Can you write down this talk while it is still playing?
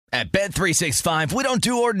At Bet365, we don't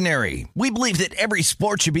do ordinary. We believe that every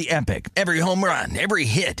sport should be epic. Every home run, every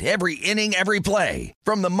hit, every inning, every play.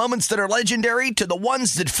 From the moments that are legendary to the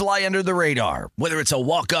ones that fly under the radar. Whether it's a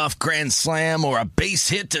walk-off grand slam or a base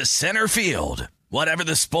hit to center field. Whatever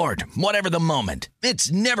the sport, whatever the moment.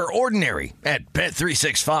 It's never ordinary at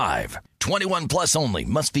Bet365. 21 plus only.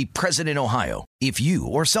 Must be present in Ohio. If you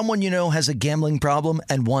or someone you know has a gambling problem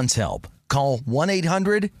and wants help, call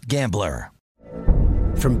 1-800-GAMBLER.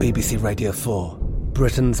 From BBC Radio 4,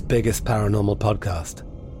 Britain's biggest paranormal podcast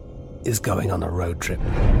is going on a road trip.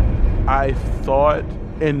 I thought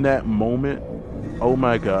in that moment, oh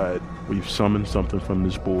my God, we've summoned something from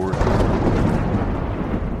this board.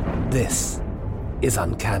 This is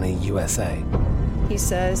Uncanny USA. He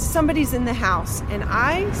says, somebody's in the house, and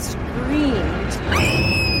I screamed.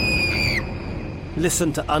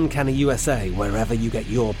 Listen to Uncanny USA wherever you get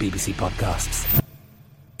your BBC podcasts,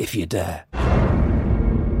 if you dare.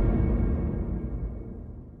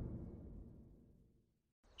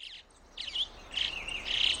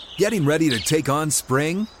 Getting ready to take on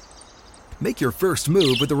spring? Make your first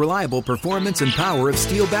move with the reliable performance and power of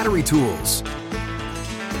Steel battery tools.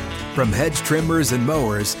 From hedge trimmers and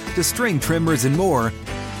mowers to string trimmers and more,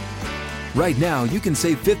 right now you can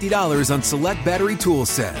save $50 on select battery tool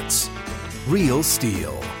sets. Real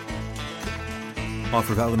Steel.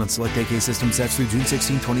 Offer valid on select AK system sets through June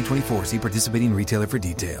 16, 2024. See participating retailer for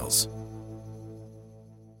details.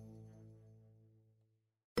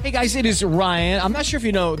 Hey guys, it is Ryan. I'm not sure if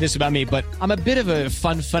you know this about me, but I'm a bit of a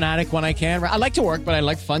fun fanatic when I can. I like to work, but I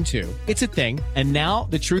like fun too. It's a thing. And now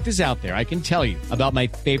the truth is out there. I can tell you about my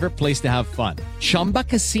favorite place to have fun. Chumba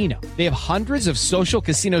Casino. They have hundreds of social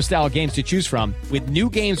casino style games to choose from with new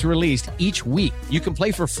games released each week. You can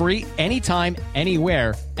play for free anytime,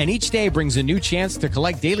 anywhere. And each day brings a new chance to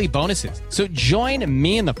collect daily bonuses. So join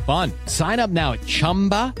me in the fun. Sign up now at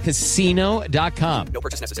ChumbaCasino.com. No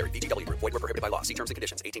purchase necessary. VGW. Void where prohibited by law. See terms and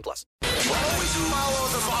conditions. 18+. Always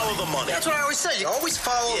follow the money. That's what I always say. You always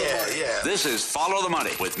follow the money. Yeah. This is Follow the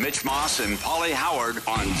Money with Mitch Moss and Paulie Howard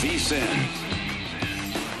on VSiN.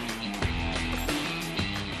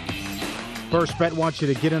 First Bet wants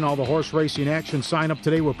you to get in all the horse racing action. Sign up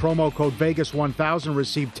today with promo code Vegas1000.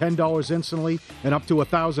 Receive $10 instantly and up to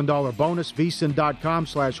 $1,000 bonus.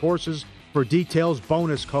 VSiN.com/horses for details.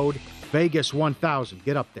 Bonus code Vegas1000.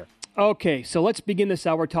 Get up there. Okay, so let's begin this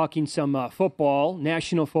hour talking some football,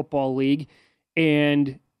 National Football League.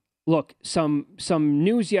 And look, some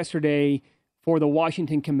news yesterday for the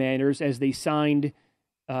Washington Commanders as they signed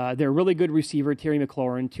their really good receiver, Terry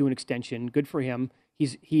McLaurin, to an extension. Good for him.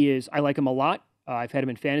 I like him a lot. I've had him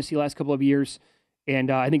in fantasy last couple of years, and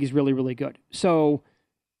I think he's really, really good. So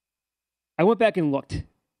I went back and looked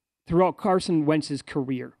throughout Carson Wentz's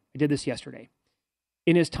career. I did this yesterday.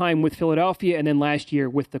 In his time with Philadelphia and then last year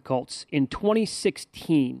with the Colts. In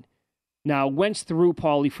 2016, now Wentz threw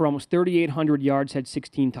Paulie for almost 3,800 yards, had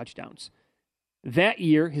 16 touchdowns. That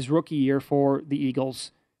year, his rookie year for the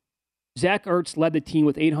Eagles, Zach Ertz led the team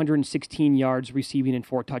with 816 yards receiving and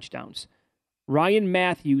 4 touchdowns. Ryan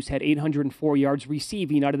Matthews had 804 yards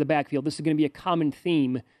receiving out of the backfield. This is going to be a common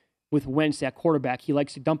theme with Wentz at quarterback. He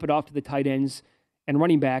likes to dump it off to the tight ends and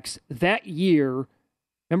running backs. That year,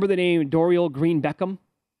 remember the name Dorial Green Beckham?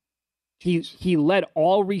 He led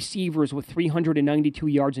all receivers with 392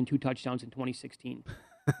 yards and 2 touchdowns in 2016.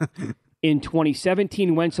 In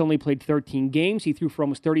 2017, Wentz only played 13 games. He threw for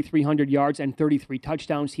almost 3,300 yards and 33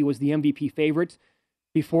 touchdowns. He was the MVP favorite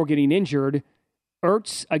before getting injured.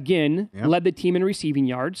 Ertz, again, led the team in receiving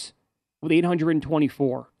yards with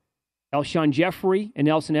 824. Alshon Jeffrey and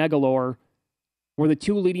Nelson Aguilar were the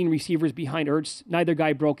 2 leading receivers behind Ertz. Neither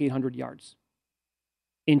guy broke 800 yards.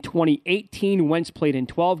 In 2018, Wentz played in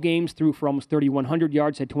 12 games, threw for almost 3,100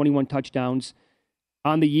 yards, had 21 touchdowns.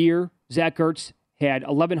 On the year, Zach Ertz had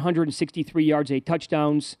 1,163 yards, 8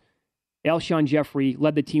 touchdowns. Alshon Jeffrey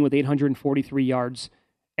led the team with 843 yards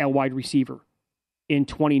at wide receiver. In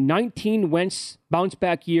 2019, Wentz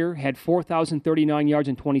bounce-back year, had 4,039 yards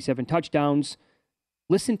and 27 touchdowns.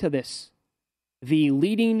 Listen to this. The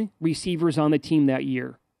leading receivers on the team that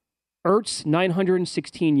year, Ertz,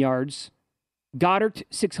 916 yards. Goddard,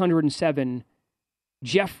 607.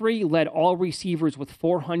 Jeffrey led all receivers with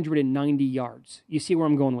 490 yards. You see where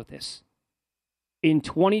I'm going with this. In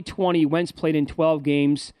 2020, Wentz played in 12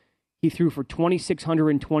 games. He threw for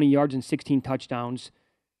 2,620 yards and 16 touchdowns.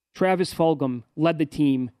 Travis Fulgham led the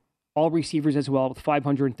team, all receivers as well, with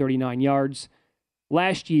 539 yards.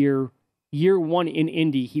 Last year, year 1 in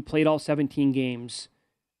Indy, he played all 17 games.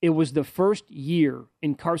 It was the first year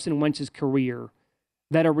in Carson Wentz's career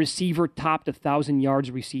that a receiver topped 1,000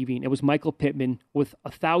 yards receiving. It was Michael Pittman with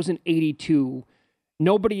 1,082.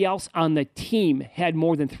 Nobody else on the team had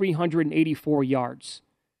more than 384 yards.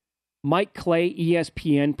 Mike Clay,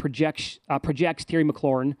 ESPN, projects Terry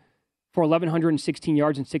McLaurin for 1,116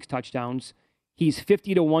 yards and 6 touchdowns. He's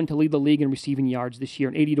 50-1 to lead the league in receiving yards this year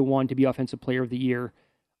and 80-1 to be Offensive Player of the Year.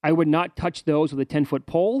 I would not touch those with a 10-foot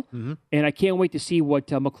pole, and I can't wait to see what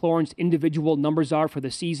McLaurin's individual numbers are for the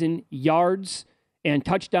season, yards and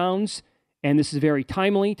touchdowns. And this is very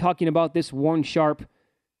timely. Talking about this, Warren Sharp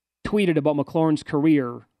tweeted about McLaurin's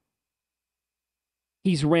career.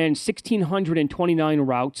 He's ran 1,629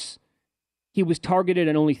 routes. He was targeted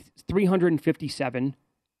at only 357,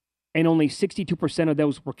 and only 62% of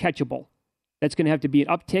those were catchable. That's going to have to be an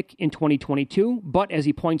uptick in 2022. But as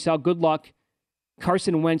he points out, good luck.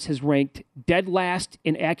 Carson Wentz has ranked dead last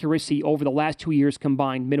in accuracy over the last 2 years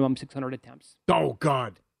combined, minimum 600 attempts. Oh,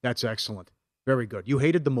 God. That's excellent. Very good. You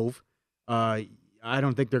hated the move. I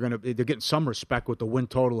don't think they're getting some respect with the win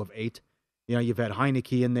total of 8. You know, you've had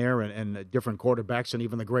Heineke in there and different quarterbacks and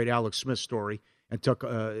even the great Alex Smith story and took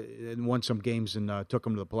and won some games and took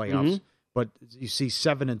them to the playoffs. But you see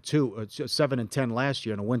 7-2, 7-10 last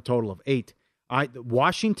year and a win total of 8.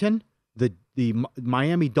 Washington, the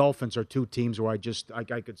Miami Dolphins are 2 teams where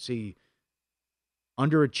I could see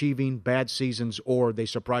underachieving, bad seasons, or they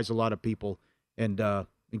surprise a lot of people and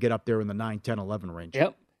get up there in the 9, 10, 11 range.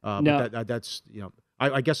 Yep. But that's, you know,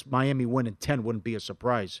 I guess Miami winning 10 wouldn't be a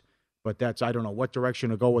surprise. But that's, I don't know what direction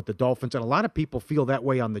to go with the Dolphins. And a lot of people feel that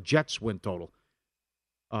way on the Jets win total.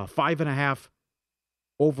 5.5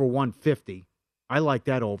 over 150. I like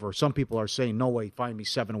that over. Some people are saying, no way, find me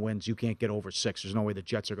 7 wins. You can't get over 6. There's no way the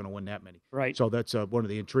Jets are going to win that many. Right. So that's one of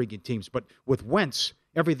the intriguing teams. But with Wentz,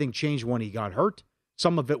 everything changed when he got hurt.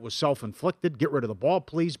 Some of it was self-inflicted. Get rid of the ball,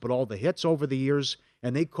 please. But all the hits over the years,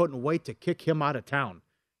 and they couldn't wait to kick him out of town.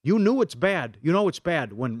 You knew it's bad. You know it's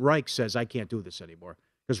bad when Reich says, I can't do this anymore.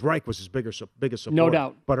 Because Reich was his biggest supporter. No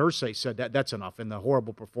doubt. But Irsay said that's enough. And the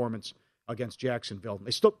horrible performance against Jacksonville.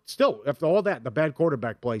 They still, after all that, the bad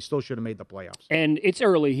quarterback play, still should have made the playoffs. And it's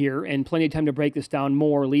early here and plenty of time to break this down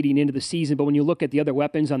more leading into the season. But when you look at the other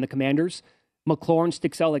weapons on the Commanders, McLaurin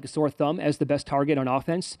sticks out like a sore thumb as the best target on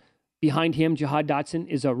offense. Behind him, Jahad Dotson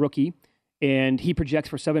is a rookie, and he projects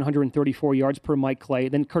for 734 yards per Mike Clay.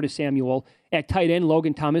 Then Curtis Samuel. At tight end,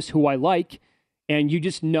 Logan Thomas, who I like. And you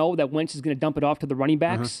just know that Wentz is going to dump it off to the running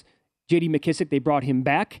backs. J.D. McKissick, they brought him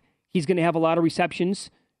back. He's going to have a lot of receptions.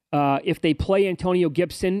 If they play Antonio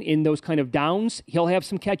Gibson in those kind of downs, he'll have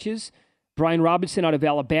some catches. Brian Robinson out of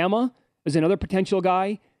Alabama is another potential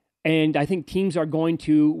guy. And I think teams are going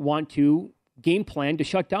to want to game plan to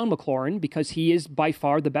shut down McLaurin because he is by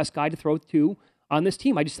far the best guy to throw to on this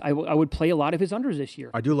team. I would play a lot of his unders this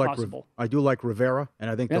year. I do like Rivera, and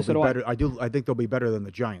I think they'll be better. I think they'll be better than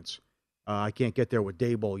the Giants. I can't get there with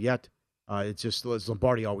Daboll yet. It's just, as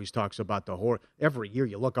Lombardi always talks about, every year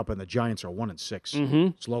you look up and the Giants are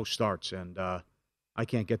 1-6. Slow starts, and I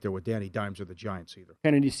can't get there with Danny Dimes or the Giants either.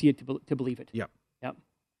 Kind of need to see it to believe it. Yep.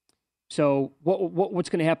 So what's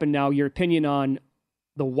going to happen now? Your opinion on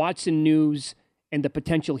the Watson news and the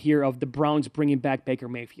potential here of the Browns bringing back Baker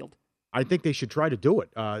Mayfield? I think they should try to do it.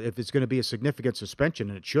 If it's going to be a significant suspension,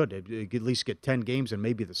 and it should, at least get 10 games and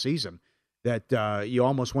maybe the season, that you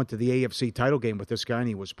almost went to the AFC title game with this guy and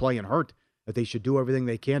he was playing hurt, that they should do everything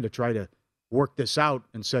they can to try to work this out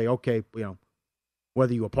and say, okay, you know,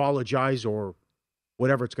 whether you apologize or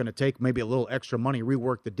whatever it's going to take, maybe a little extra money,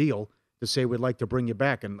 rework the deal to say we'd like to bring you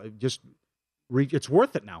back. And just it's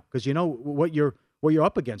worth it now because you know what you're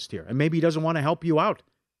up against here. And maybe he doesn't want to help you out.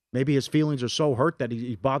 Maybe his feelings are so hurt that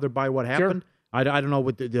he's bothered by what happened. Sure. I don't know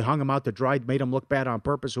what they hung him out to dry, made him look bad on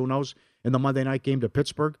purpose. Who knows? In the Monday night game to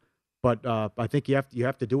Pittsburgh. But I think you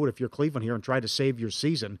have to do it if you're Cleveland here and try to save your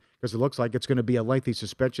season because it looks like it's going to be a lengthy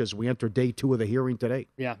suspension as we enter day 2 of the hearing today.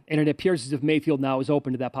 Yeah, and it appears as if Mayfield now is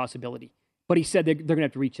open to that possibility. But he said they're going to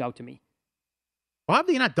have to reach out to me. Well, how have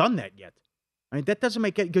they not done that yet? I mean, that doesn't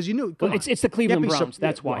make it because you knew. It's the Cleveland Browns.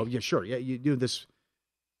 That's why. Well, yeah, sure. Yeah, you do this.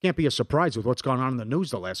 Can't be a surprise with what's gone on in the news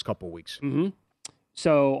the last couple of weeks. Mm-hmm.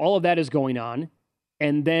 So all of that is going on,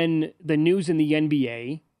 and then the news in the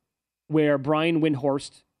NBA, where Brian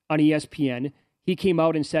Windhorst on ESPN, he came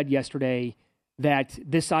out and said yesterday that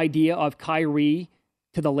this idea of Kyrie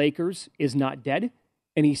to the Lakers is not dead.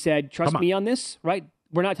 And he said, trust me on this, right?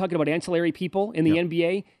 We're not talking about ancillary people in the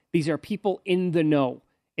NBA. These are people in the know.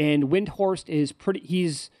 And Windhorst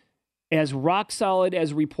he's as rock solid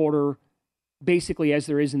as a reporter basically as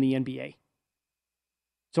there is in the NBA.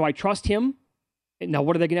 So I trust him. Now,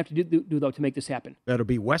 what are they going to have to do though, to make this happen? That'll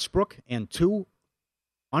be Westbrook and 2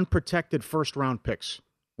 unprotected first-round picks.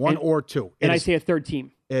 One or 2. And I say a third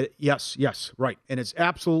team. Yes, right. And it's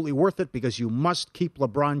absolutely worth it because you must keep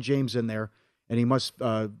LeBron James in there. and he must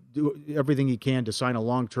do everything he can to sign a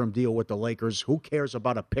long-term deal with the Lakers. Who cares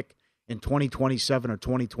about a pick in 2027 or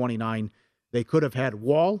 2029? They could have had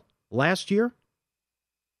Wall last year.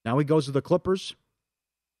 Now he goes to the Clippers.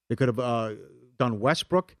 They could have done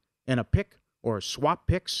Westbrook and a pick or swap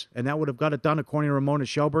picks, and that would have got it done according to Ramona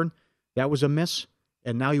Shelburne. That was a miss.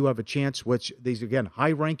 And now you have a chance, which these, again,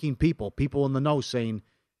 high-ranking people in the know saying,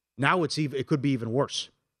 now it could be even worse.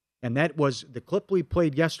 And that was the clip we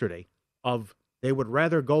played yesterday of they would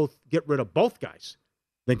rather go get rid of both guys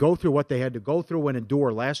than go through what they had to go through and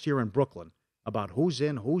endure last year in Brooklyn about who's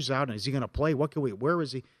in, who's out, and is he going to play? Where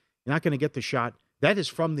is he? You're not going to get the shot. That is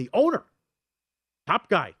from the owner, top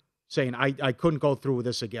guy, saying, I couldn't go through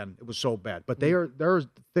this again. It was so bad. But there's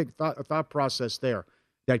a thought process there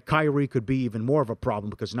that Kyrie could be even more of a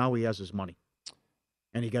problem because now he has his money.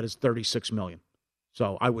 And he got his $36 million.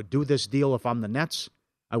 So I would do this deal if I'm the Nets.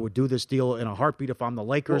 I would do this deal in a heartbeat if I'm the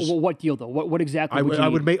Lakers. Well, what deal, though? What exactly would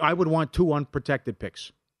you need? I would want 2 unprotected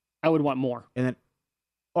picks. I would want more. And then,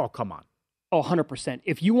 oh, come on. Oh, 100%.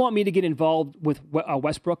 If you want me to get involved with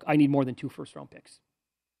Westbrook, I need more than 2 first-round picks.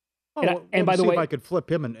 Oh, and by the way, if I could flip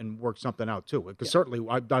him and work something out too, because certainly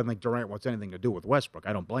I don't think Durant wants anything to do with Westbrook.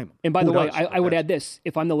 I don't blame him. And by the way, I would add this: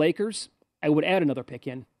 if I'm the Lakers, I would add another pick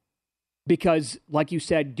in, because, like you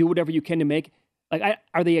said, do whatever you can to make.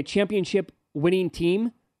 Are they a championship-winning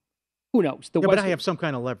team? Who knows? But I have some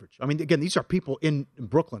kind of leverage. I mean, again, these are people in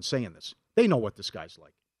Brooklyn saying this. They know what this guy's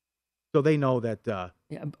like, so they know that.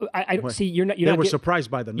 I don't see. You're not. They were surprised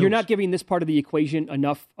by the news. You're not giving this part of the equation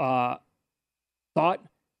enough thought.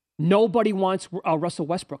 Nobody wants Russell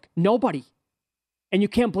Westbrook. Nobody. And you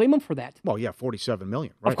can't blame him for that. Well, yeah, $47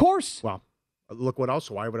 million. Right? Of course. Well, look what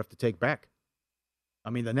else I would have to take back.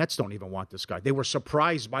 I mean, the Nets don't even want this guy. They were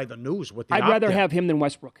surprised by the news with the I'd rather have him than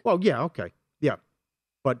Westbrook. Well, yeah, okay. Yeah.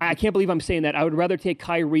 But I can't believe I'm saying that. I would rather take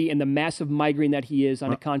Kyrie and the massive migraine that he is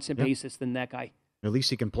on a constant basis than that guy. At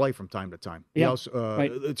least he can play from time to time. Yeah, he also,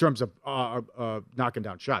 in terms of knocking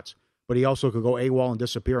down shots. But he also could go AWOL and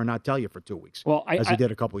disappear and not tell you for 2 weeks, as he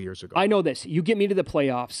did a couple years ago. I know this. You get me to the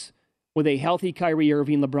playoffs with a healthy Kyrie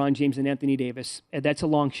Irving, LeBron James, and Anthony Davis. That's a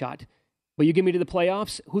long shot. But you get me to the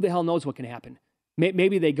playoffs, who the hell knows what can happen?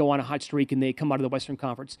 Maybe they go on a hot streak and they come out of the Western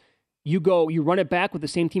Conference. You run it back with the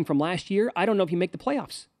same team from last year. I don't know if you make the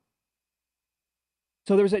playoffs.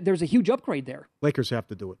 So there's a huge upgrade there. Lakers have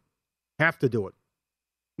to do it. Have to do it.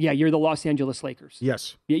 Yeah, you're the Los Angeles Lakers.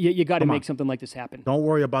 Yes. You got to make something like this happen. Don't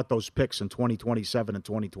worry about those picks in 2027 and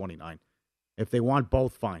 2029. If they want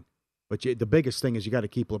both, fine. But the biggest thing is you got to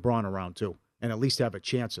keep LeBron around too, and at least have a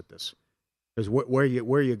chance at this. Because where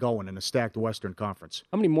are you going in a stacked Western Conference?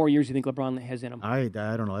 How many more years do you think LeBron has in him? I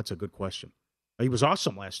don't know. That's a good question. He was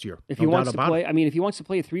awesome last year. If he wants to play, if he wants to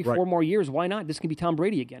play 3-4 more years, why not? This can be Tom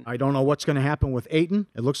Brady again. I don't know what's going to happen with Ayton.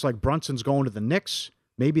 It looks like Brunson's going to the Knicks.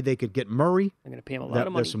 Maybe they could get Murray. They're going to pay him a lot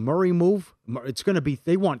of money. There's a Murray move. It's going to be,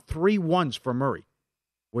 they want 3 1s for Murray,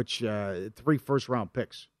 which 3 first-round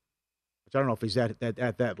picks. Which I don't know if he's at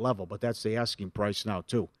that level, but that's the asking price now,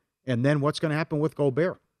 too. And then what's going to happen with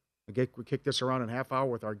Gobert? We kick this around in a half hour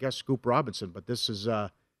with our guest, Scoop Robinson, but this is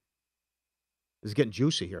getting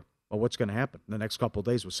juicy here. Well, what's going to happen in the next couple of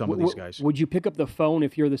days with some of these guys? Would you pick up the phone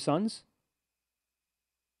if you're the Suns?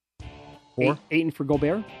 Ayton for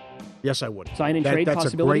Gobert? Yes, I would. Sign and trade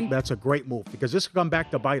possibility? That's a great move because this could come back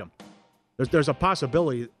to bite them. There's a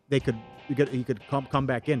possibility he could come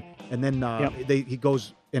back in, and then he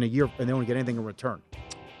goes in a year and they don't get anything in return.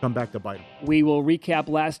 Come back to bite him. We will recap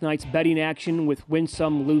last night's betting action with Win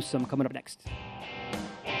Some, Lose Some coming up next.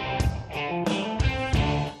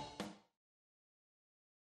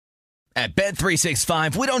 At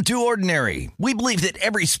Bet365, we don't do ordinary. We believe that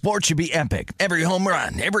every sport should be epic. Every home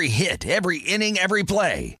run, every hit, every inning, every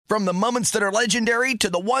play. From the moments that are legendary to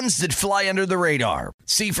the ones that fly under the radar.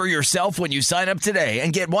 See for yourself when you sign up today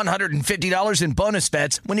and get $150 in bonus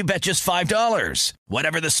bets when you bet just $5.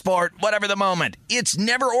 Whatever the sport, whatever the moment, it's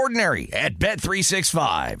never ordinary at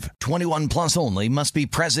Bet365. 21 plus only. Must be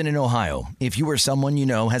present in Ohio. If you or someone you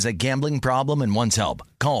know has a gambling problem and wants help,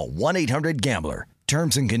 call 1-800-GAMBLER.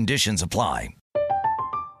 Terms and conditions apply.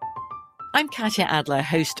 I'm Katya Adler,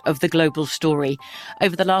 host of The Global Story.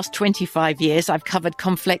 Over the last 25 years, I've covered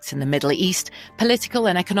conflicts in the Middle East, political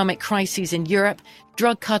and economic crises in Europe,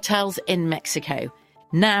 drug cartels in Mexico.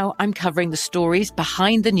 Now I'm covering the stories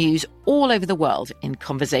behind the news all over the world in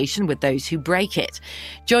conversation with those who break it.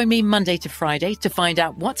 Join me Monday to Friday to find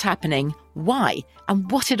out what's happening, why, and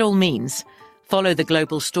what it all means. Follow The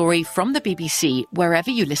Global Story from the BBC wherever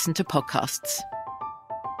you listen to podcasts.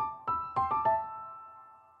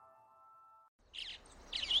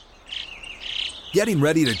 Getting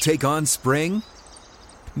ready to take on spring?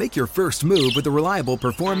 Make your first move with the reliable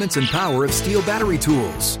performance and power of Steel battery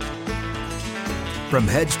tools. From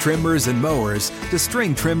hedge trimmers and mowers to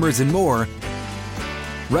string trimmers and more,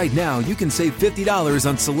 right now you can save $50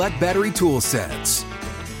 on select battery tool sets.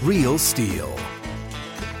 Real Steel.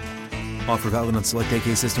 Offer valid on select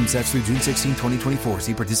AK system sets through June 16, 2024.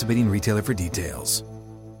 See participating retailer for details.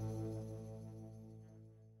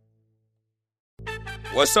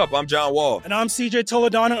 What's up? I'm John Wall. And I'm CJ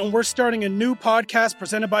Toledano, and we're starting a new podcast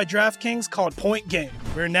presented by DraftKings called Point Game.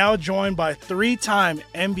 We're now joined by three-time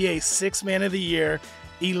NBA Sixth Man of the Year,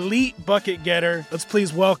 elite bucket getter. Let's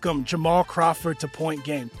please welcome Jamal Crawford to Point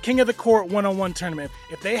Game. King of the Court one-on-one tournament.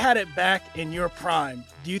 If they had it back in your prime,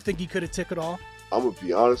 do you think you could have took it all? I'm going to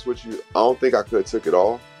be honest with you. I don't think I could have took it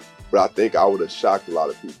all, but I think I would have shocked a lot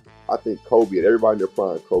of people. I think Kobe and everybody in their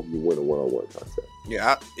prime, Kobe would win a one-on-one contest.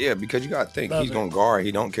 Yeah, because you got to think, he's going to guard.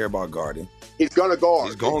 He don't care about guarding. He's going to guard.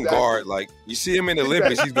 He's going to guard. Like, you see him in the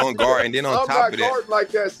Olympics, he's going to guard. And then on top of that. I'm not guarding like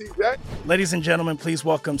that, CJ. Ladies and gentlemen, please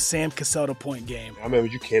welcome Sam Cassell to Point Game. I remember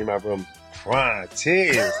you came out from prime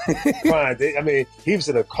 10. I mean, he was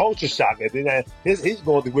in a culture shock. And then he's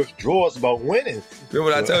going through withdrawals about winning.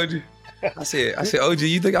 Remember what I told you? I said, OG,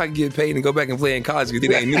 you think I can get paid and go back and play in college because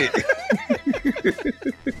it ain't it?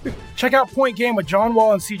 Check out Point Game with John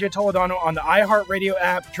Wall and CJ Toledano on the iHeartRadio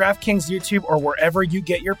app, DraftKings YouTube, or wherever you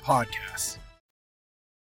get your podcasts.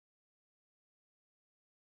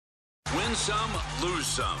 Win Some, Lose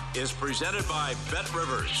Some is presented by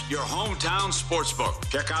BetRivers, your hometown sportsbook.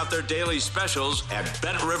 Check out their daily specials at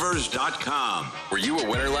BetRivers.com. Were you a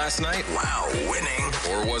winner last night? Wow, winning.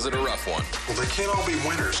 Or was it a rough one? Well, they can't all be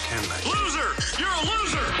winners, can they? Loser! You're a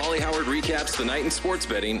loser! Paulie Howard recaps the night in sports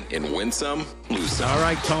betting in Win Some, Lose Some. All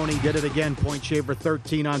right, Tony, did it again. Point Shaver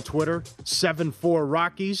 13 on Twitter. 7-4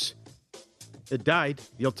 Rockies. It died.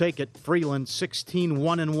 You'll take it. Freeland,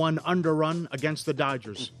 16-1-1 underrun against the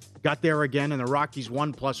Dodgers. Got there again, and the Rockies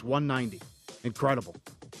won plus 190. Incredible.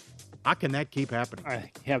 How can that keep happening?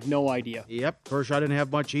 I have no idea. Yep, Kershaw didn't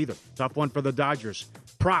have much either. Tough one for the Dodgers.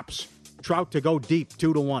 Props. Trout to go deep,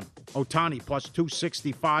 2-1. Ohtani plus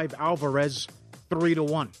 265. Alvarez,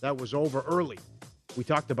 3-1. That was over early. We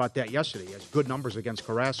talked about that yesterday. He has good numbers against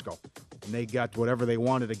Carrasco. And they got whatever they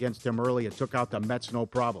wanted against him early and took out the Mets, no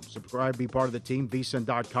problem. Subscribe, be part of the team,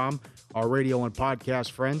 vsin.com, our radio and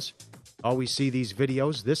podcast friends. Always see these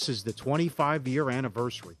videos. This is the 25-year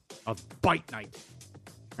anniversary of Bite Night.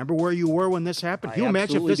 Remember where you were when this happened? Can you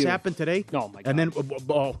imagine if this happened today? Oh, my God. And then,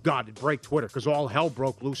 oh, God, it'd break Twitter because all hell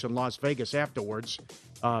broke loose in Las Vegas afterwards.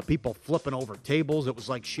 People flipping over tables. It was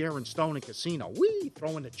like Sharon Stone in Casino.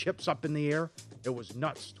 Throwing the chips up in the air. It was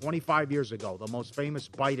nuts. 25 years ago, the most famous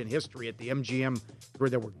bite in history at the MGM,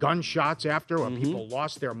 where there were gunshots after, where people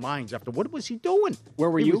lost their minds after. What was he doing?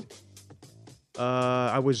 Where were you?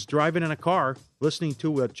 I was driving in a car listening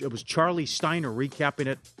to it. It was Charlie Steiner recapping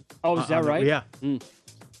it. Oh, is that right? Yeah.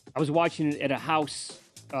 I was watching it at a house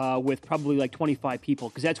with probably like 25 people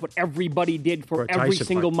because that's what everybody did for every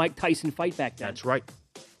single Mike Tyson fight back then. That's right.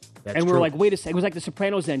 And we're like, wait a second. It was like the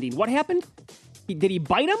Sopranos ending. What happened? Did he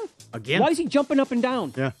bite him? Again? Why is he jumping up and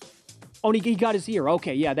down? Yeah. Oh, he got his ear.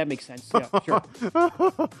 Okay, yeah, that makes sense. Yeah, sure.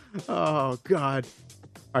 Oh, God.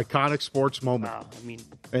 Iconic sports moment. Wow, I mean.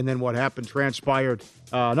 And then what happened transpired.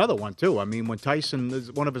 Another one, too. I mean, when Tyson,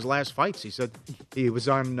 one of his last fights, he said he was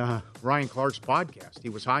on Ryan Clark's podcast. He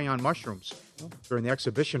was high on mushrooms during the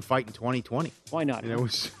exhibition fight in 2020. Why not? And it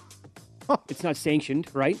was... It's not sanctioned,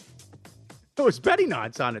 right? There was betting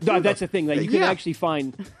odds on it. Too, that's the thing. Like, you can actually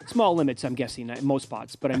find small limits, I'm guessing, in most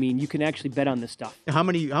spots. But, I mean, you can actually bet on this stuff. How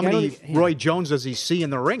many Roy Jones does he see in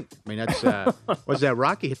the ring? I mean, that's was that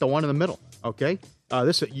Rocky hit the one in the middle, okay?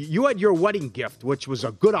 You had your wedding gift, which was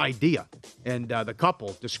a good idea, and the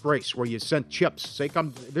couple disgrace where you sent chips. Say,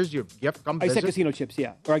 come, there's your gift. Come visit. I sent casino chips,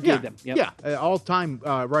 yeah, or I gave them. Yep. Yeah, all time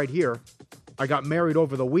right here. I got married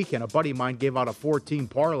over the weekend. A buddy of mine gave out a 14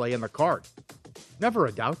 parlay in the card. Never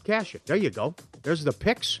a doubt. Cash it. There you go. There's the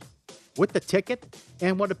picks with the ticket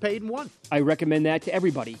and what it paid and won. I recommend that to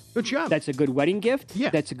everybody. Good job. That's a good wedding gift.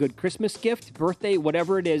 Yeah. That's a good Christmas gift, birthday,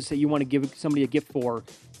 whatever it is that you want to give somebody a gift for.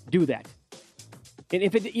 Do that. And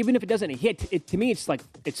even if it doesn't hit, to me, it's like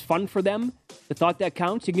it's fun for them. The thought that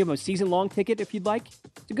counts. You can give them a season-long ticket if you'd like.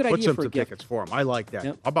 It's a good idea for a gift. Put some tickets for them. I like that.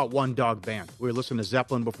 Yep. How about One Dog Band? We were listening to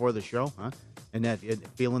Zeppelin before the show, huh? And that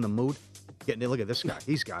feeling the mood. Look at this guy.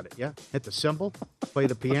 He's got it, yeah? Hit the cymbal, play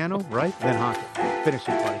the piano, right? Then honk it. Finish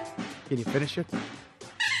it, buddy. Can you finish it?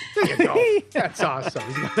 There you go. That's awesome.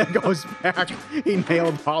 That goes back. He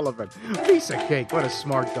nailed all of it. Piece of cake. What a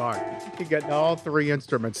smart dog. He got all three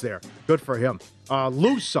instruments there. Good for him.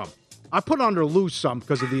 Lose some. I put under lose some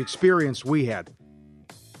because of the experience we had.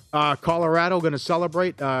 Colorado going to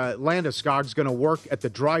celebrate. Landeskog's going to work at the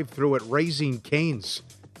drive-thru at Raising Cane's.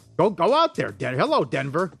 Go out there, Hello,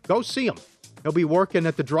 Denver. Go see him. He'll be working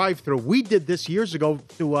at the drive-thru. We did this years ago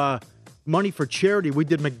to Money for Charity. We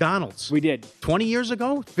did McDonald's. We did. 20 years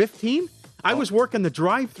ago? 15? I was working the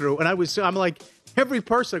drive-thru, and I'm like, every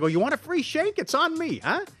person, I go, you want a free shake? It's on me,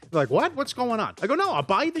 huh? They're like, what? What's going on? I go, no, I'll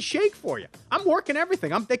buy you the shake for you. I'm working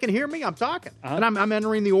everything. They can hear me. I'm talking. And I'm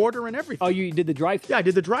entering the order and everything. Oh, you did the drive-thru? Yeah, I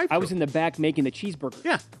did the drive-thru. I was in the back making the cheeseburger.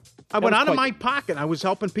 Yeah. I went out of my pocket. I was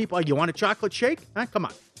helping people. You want a chocolate shake? Huh? Come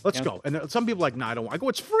on. Let's go. And some people are like, no, I don't want. I go,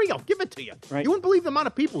 it's free. I'll give it to you. Right. You wouldn't believe the amount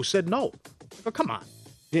of people who said no. I go, come on.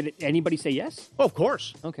 Did anybody say yes? Oh, of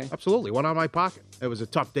course. Okay. Absolutely. Went out of my pocket. It was a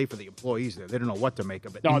tough day for the employees there. They didn't know what to make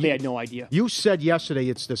of it. No, they had no idea. You said yesterday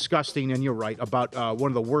it's disgusting, and you're right, about one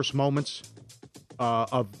of the worst moments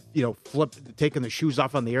of, taking the shoes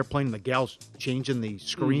off on the airplane and the gal's changing the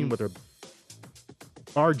screen with her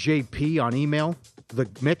RJP on email.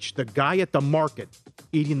 Mitch, the guy at the market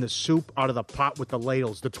eating the soup out of the pot with the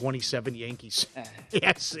ladles, the 27 Yankees.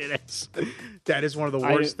 Yes, it is. That is one of the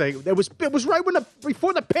worst things. It was right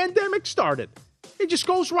before the pandemic started. He just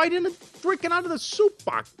goes right in and drinking out of the soup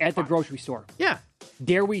box. At the grocery store. Yeah.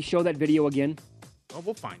 Dare we show that video again? Oh,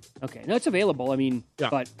 we'll find it. Okay. No, it's available. I mean,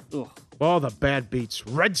 but, ugh. Oh, the bad beats.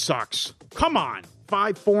 Red Sox. Come on.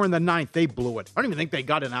 5-4 in the ninth. They blew it. I don't even think they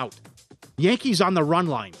got an out. Yankees on the run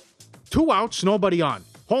line. 2 outs, nobody on.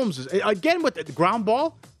 Holmes is, again with the ground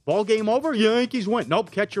ball. Ball game over. Yankees win.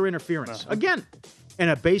 Nope, catcher interference. Again. And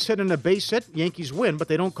a base hit and a base hit. Yankees win, but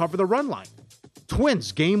they don't cover the run line.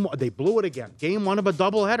 Twins, they blew it again. Game 1 of a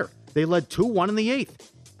doubleheader. They led 2-1 in the 8th.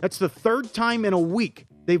 That's the 3rd time in a week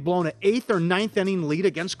they've blown an 8th or 9th inning lead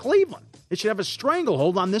against Cleveland. They should have a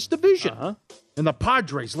stranglehold on this division. And the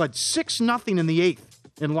Padres led 6-0 in the 8th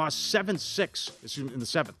and lost 7-6 in the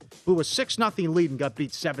 7th. Blew a 6-0 lead and got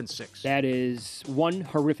beat 7-6. That is one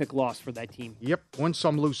horrific loss for that team. Yep. Win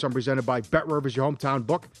some, lose some. Presented by Bet Rivers, your hometown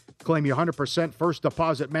book. Claim your 100% first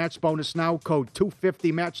deposit match bonus now. Code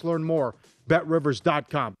 250match. Learn more.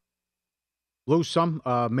 BetRivers.com. Lose some.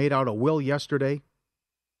 Made out a will yesterday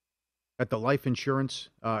at the life insurance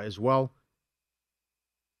as well.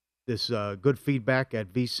 This good feedback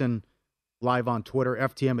at VSiN Live on Twitter,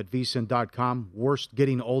 FTM at VSiN.com. Worst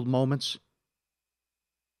getting old moments.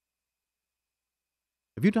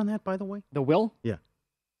 Have you done that, by the way? The will? Yeah.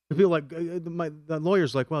 I feel like the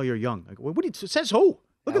lawyer's like, well, you're young. I go, it says who?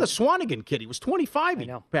 Look at the Swanigan kid. He was 25.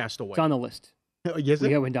 He passed away. It's on the list. Is it?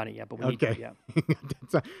 We haven't done it yet, but we need to,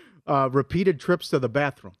 yeah. Repeated trips to the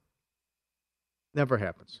bathroom. Never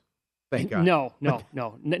happens. Thank God. No,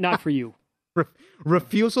 not for you.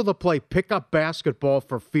 Refusal to play pickup basketball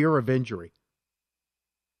for fear of injury.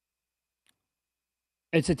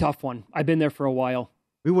 It's a tough one. I've been there for a while.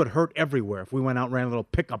 We would hurt everywhere if we went out and ran a little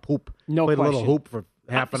pickup hoop. No played question. a little hoop for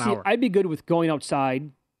half an hour. I'd be good with going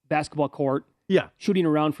outside, basketball court, shooting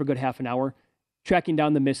around for a good half an hour, tracking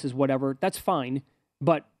down the misses, whatever. That's fine.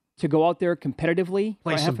 But to go out there competitively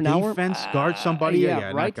play for some half an hour, defense, guard somebody,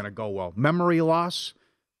 right? Not going to go well. Memory loss,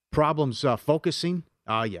 problems focusing.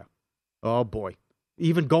 Yeah. Oh boy.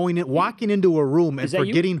 Even walking into a room and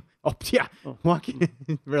forgetting. You? Oh yeah. Oh.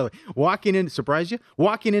 Walking in, surprise you?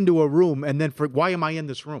 Walking into a room and then why am I in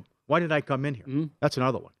this room? Why did I come in here? Mm-hmm. That's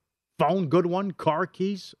another one. Phone, good one. Car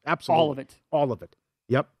keys, absolutely. All of it.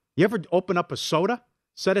 Yep. You ever open up a soda,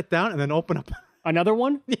 set it down, and then open up another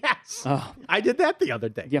one? Yes. I did that the other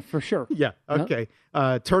day. Yeah, for sure. Yeah. Okay.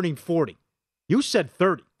 Turning 40. You said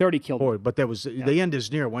 30. 30 killed me. But there was the end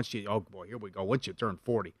is near once you. Oh boy, here we go. Once you turn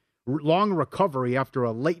 40. Long recovery after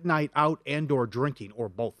a late night out and/or drinking, or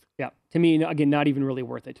both. Yeah, to me, again, not even really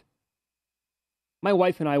worth it. My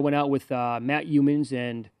wife and I went out with Matt Humans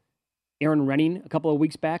and Aaron Renning a couple of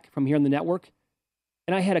weeks back from here on the network,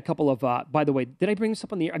 and I had a couple of. By the way, did I bring this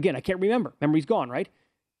up on the air? Again, I can't remember. Memory's gone, right?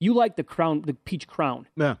 You like the Crown, the Peach Crown?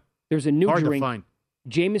 Yeah. There's a new Hard drink, to find.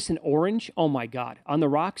 Jameson Orange. Oh my God, on the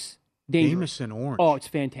rocks, dangerous. Jameson Orange. Oh, it's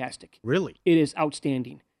fantastic. Really? It is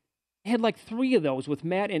outstanding. I had like 3 of those with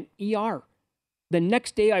Matt and ER. The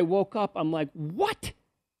next day I woke up, I'm like, what?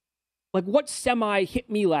 Like, what semi hit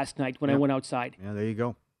me last night when I went outside? Yeah, there you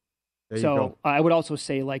go. I would also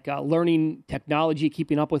say, like, learning technology,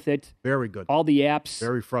 keeping up with it. Very good. All the apps.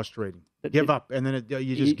 Very frustrating. Give up, and then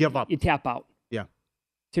you just give up. You tap out. Yeah.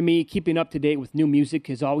 To me, keeping up to date with new music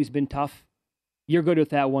has always been tough. You're good with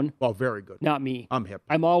that one. Well, very good. Not me. I'm hip.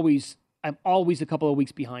 I'm always a couple of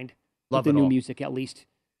weeks behind with the new music, at least.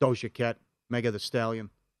 Doja Cat, Mega the Stallion.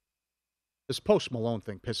 This Post Malone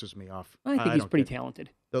thing pisses me off. I think he's pretty talented.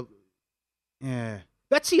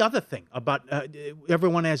 That's the other thing about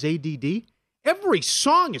everyone has ADD. Every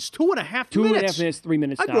song is 2.5 minutes. 2.5 minutes, 3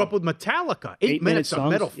 minutes I now. grew up with Metallica. 8 minutes of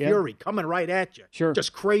songs, Metal yeah. Fury coming right at you. Sure.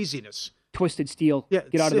 Just craziness. Twisted Steel. Yeah,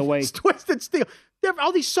 Get out of the way. It's Twisted Steel.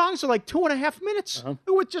 All these songs are like 2.5 minutes.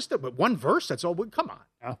 With just one verse, that's all. Come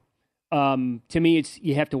on. Yeah. To me, it's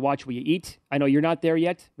you have to watch what you eat. I know you're not there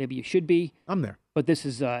yet. Maybe you should be. I'm there. But this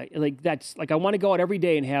is I want to go out every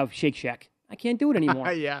day and have Shake Shack. I can't do it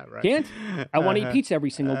anymore. Yeah, right. Can't. I want to eat pizza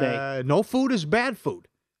every single day. No food is bad food.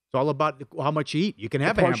 It's all about how much you eat. You can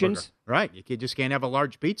have a hamburger. Right. You just can't have a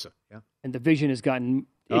large pizza. Yeah. And the vision has gotten,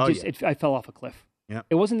 I fell off a cliff. Yeah.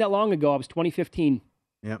 It wasn't that long ago. I was 2015.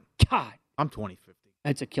 Yeah. God. I'm 2015.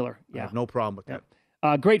 That's a killer. Yeah. I have no problem with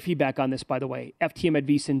that. Great feedback on this, by the way.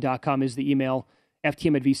 ftm@vsin.com is the email.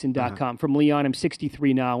 ftm@vsin.com. From Leon, I'm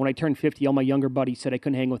 63 now. When I turned 50, all my younger buddies said I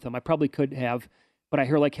couldn't hang with them. I probably could have, but I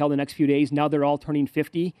hear like hell the next few days. Now they're all turning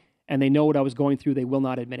 50, and they know what I was going through. They will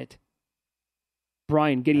not admit it.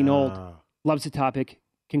 Brian, getting old, loves the topic,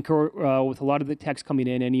 concur with a lot of the texts coming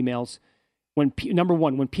in and emails. Number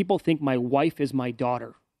one, when people think my wife is my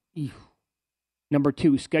daughter. Ew. Number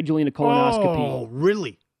two, scheduling a colonoscopy. Oh,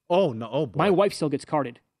 really? Oh, no. Oh, boy. My wife still gets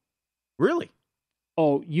carded. Really?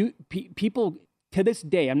 Oh, people to this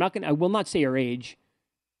day, I will not say her age,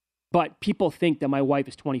 but people think that my wife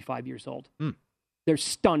is 25 years old. They're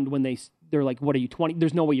stunned when they're like, what are you, 20?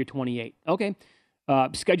 There's no way you're 28. Okay.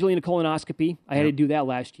 Scheduling a colonoscopy. I had to do that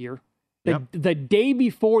last year. The day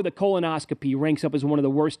before the colonoscopy ranks up as one of the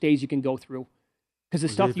worst days you can go through because the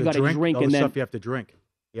stuff you got to drink all and the then stuff you have to drink.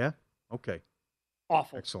 Yeah? Okay.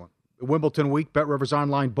 Awful. Excellent. Wimbledon week, Bet Rivers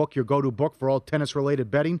Online book, your go-to book for all tennis-related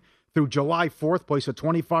betting. Through July 4th, place a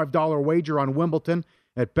 $25 wager on Wimbledon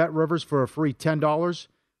at Bet Rivers for a free $10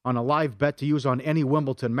 on a live bet to use on any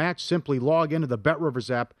Wimbledon match. Simply log into the Bet Rivers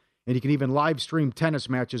app, and you can even live stream tennis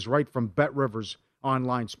matches right from Bet Rivers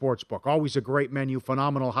Online Sportsbook. Always a great menu,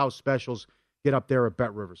 phenomenal house specials. Get up there at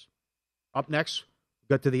Bet Rivers. Up next,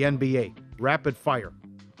 we got to the NBA. Rapid fire.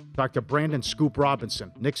 Talk to Brandon Scoop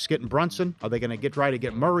Robinson. Knicks getting Brunson. Are they going to try to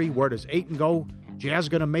get Murray? Where does Ayton go? Jazz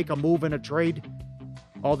going to make a move in a trade?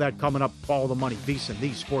 All that coming up. Follow the money. VSiN,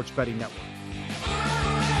 the Sports Betting Network.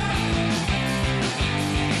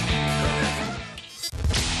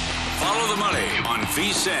 Follow the money on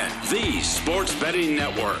VSiN, the Sports Betting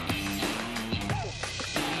Network.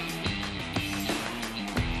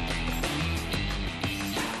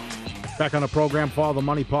 Back on the program, Follow the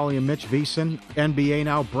Money, Paulie and Mitch, VSiN. NBA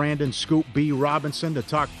now, Brandon Scoop B. Robinson to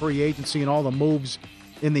talk free agency and all the moves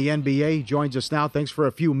in the NBA. He joins us now. Thanks for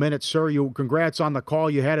a few minutes, sir. Congrats on the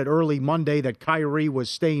call. You had it early Monday that Kyrie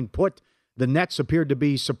was staying put. The Nets appeared to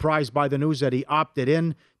be surprised by the news that he opted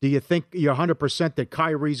in. Do you think you're 100% that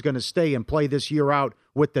Kyrie's going to stay and play this year out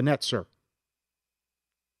with the Nets, sir?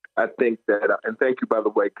 I think that, and thank you, by the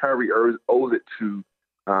way, Kyrie owes it to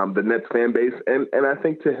the Nets fan base, and I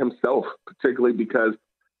think to himself, particularly because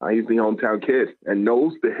he's the hometown kid and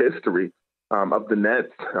knows the history of the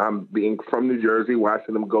Nets, being from New Jersey,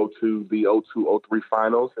 watching them go to the 02-03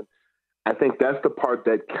 finals. And I think that's the part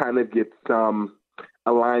that kind of gets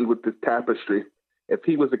aligned with this tapestry. If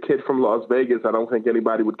he was a kid from Las Vegas, I don't think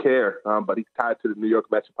anybody would care, but he's tied to the New York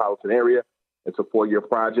metropolitan area. It's a 4-year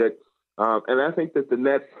project. And I think that the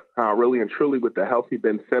Nets, really and truly with the healthy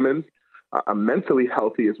Ben Simmons, a mentally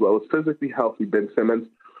healthy as well as physically healthy Ben Simmons.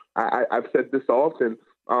 I've said this often.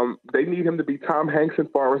 They need him to be Tom Hanks and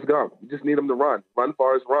Forrest Gump. You just need him to run,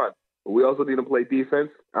 Forrest, run. But we also need him to play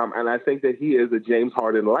defense, and I think that he is a James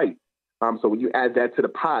Harden light. So when you add that to the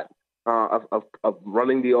pot of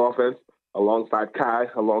running the offense alongside Kai,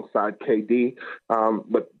 alongside KD,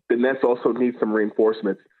 but the Nets also need some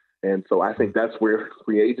reinforcements, and so I think that's where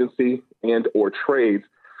free agency and or trades.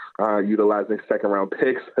 Utilizing second-round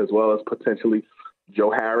picks as well as potentially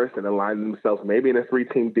Joe Harris and aligning themselves maybe in a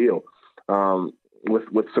 3-team deal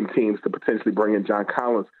with some teams to potentially bring in John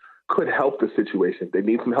Collins could help the situation. They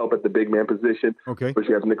need some help at the big man position. Okay. But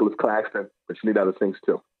you have Nicholas Claxton, but you need other things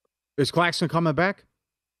too. Is Claxton coming back?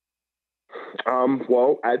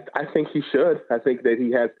 Well, I think he should. I think that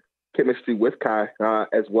he has chemistry with Kai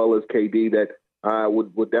as well as KD that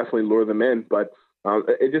would definitely lure them in, but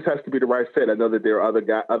it just has to be the right fit. I know that there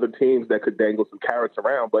are other teams that could dangle some carrots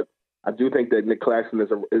around, but I do think that Nick Claxton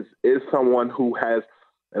is someone who has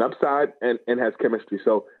an upside and has chemistry.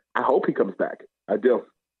 So I hope he comes back. I do.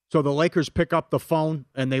 So the Lakers pick up the phone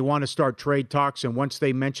and they want to start trade talks, and once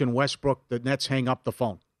they mention Westbrook, the Nets hang up the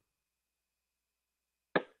phone.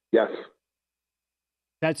 Yes.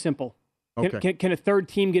 That's simple. Okay. Can a third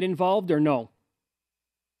team get involved or no?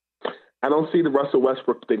 I don't see the Russell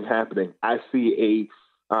Westbrook thing happening. I see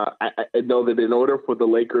I know that in order for the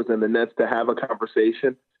Lakers and the Nets to have a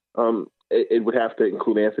conversation, it would have to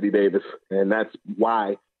include Anthony Davis, and that's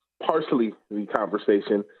why partially the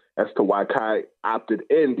conversation as to why Kai opted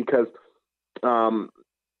in, because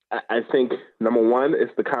I think, number one,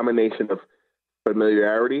 it's the combination of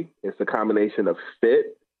familiarity, it's the combination of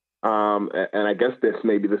fit, and I guess this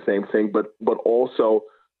may be the same thing, but also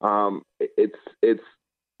it's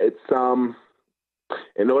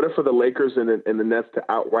in order for the Lakers and the Nets to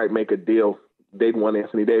outright make a deal, they'd want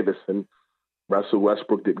Anthony Davis, and Russell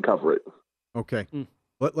Westbrook didn't cover it. Okay.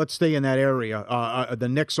 Let's stay in that area. The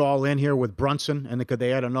Knicks all in here with Brunson, and could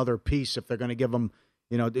they add another piece if they're going to give him,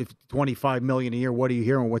 $25 million a year? What are you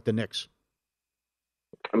hearing with the Knicks?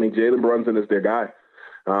 I mean, Jalen Brunson is their guy.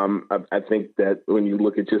 I think that when you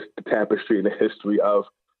look at just the tapestry and the history of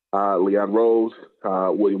Leon Rose,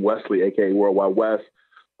 William Wesley, a.k.a. Worldwide West,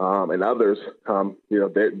 and others,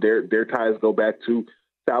 their ties go back to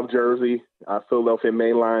South Jersey, Philadelphia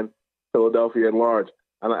mainline, Philadelphia at large.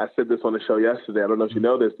 I said this on the show yesterday. I don't know if you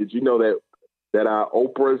know this. Did you know that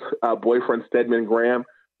Oprah's boyfriend, Stedman Graham,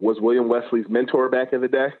 was William Wesley's mentor back in the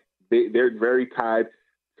day? They're very tied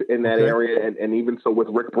in that area. And even so with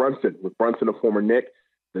Rick Brunson, a former Knick,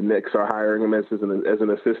 the Knicks are hiring him as an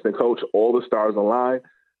assistant coach. All the stars align.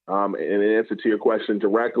 And in answer to your question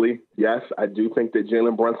directly, yes, I do think that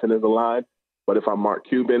Jalen Brunson is aligned. But if I'm Mark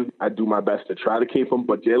Cuban, I do my best to try to keep him.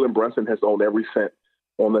 But Jalen Brunson has owned every cent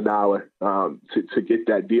on the dollar to get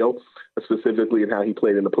that deal, specifically in how he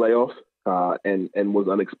played in the playoffs and was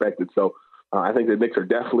unexpected. So I think the Knicks are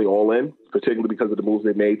definitely all in, particularly because of the moves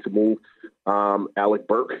they made to move Alec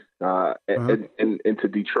Burke into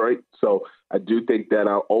Detroit. So I do think that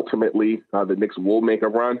ultimately the Knicks will make a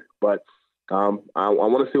run, but I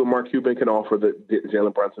want to see what Mark Cuban can offer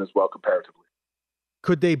Jalen Brunson as well comparatively.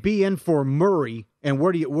 Could they be in for Murray? And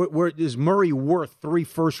where is Murray worth 3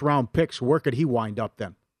 first-round picks? Where could he wind up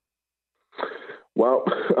then? Well,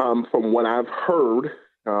 from what I've heard,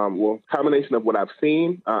 combination of what I've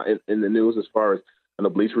seen in the news, as far as the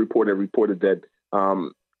Bleacher Report had reported that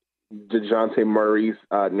DeJounte Murray's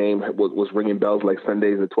name was ringing bells like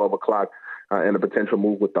Sundays at 12 o'clock and a potential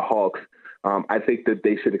move with the Hawks. I think that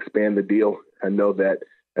they should expand the deal. I know that,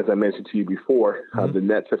 as I mentioned to you before, the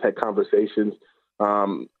Nets have had conversations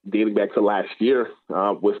dating back to last year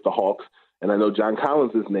with the Hawks. And I know John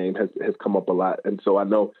Collins' name has come up a lot. And so I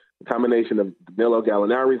know the combination of Danilo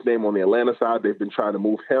Gallinari's name on the Atlanta side, they've been trying to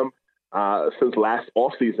move him since last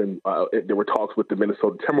offseason. There were talks with the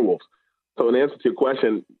Minnesota Timberwolves. So in answer to your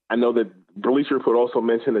question, I know that Bleacher Report also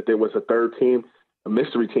mentioned that there was a third team, a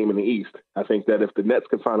mystery team in the East. I think that if the Nets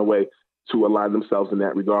can find a way to align themselves in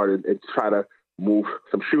that regard and try to move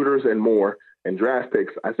some shooters and more and draft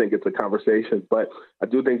picks, I think it's a conversation. But I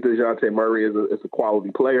do think DeJounte Murray is a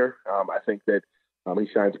quality player. I think that he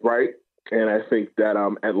shines bright. And I think that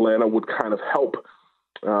Atlanta would kind of help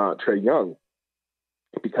Trae Young,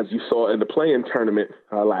 because you saw in the play-in tournament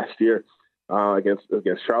last year against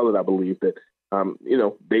Charlotte, I believe that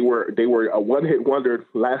they were a one-hit wonder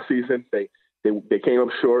last season. They came up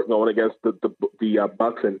short going against the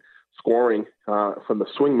Bucks, and scoring from the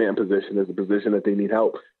swingman position is a position that they need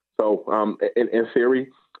help. So in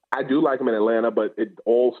theory, I do like him in Atlanta, but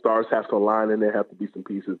all stars have to align, and there have to be some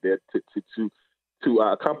pieces there to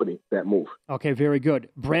accompany that move. Okay, very good.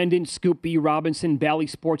 Brandon Scoop B. Robinson, Bally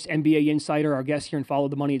Sports NBA insider, our guest here and Follow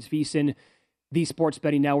the Money. It's VSiN, the Sports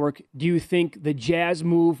Betting Network. Do you think the Jazz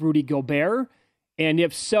move Rudy Gobert? And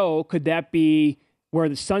if so, could that be where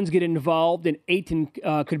the Suns get involved and Ayton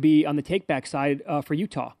could be on the take-back side for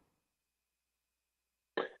Utah?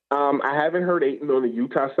 I haven't heard Ayton on the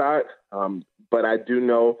Utah side, but I do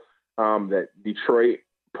know that Detroit,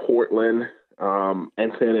 Portland,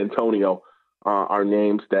 and San Antonio are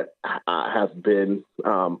names that have been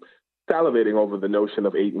salivating over the notion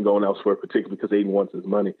of Ayton going elsewhere, particularly because Ayton wants his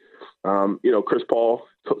money. Chris Paul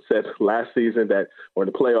said last season that, or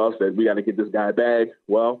in the playoffs, that we got to get this guy a bag.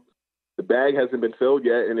 Well, the bag hasn't been filled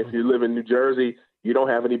yet, and if you live in New Jersey, you don't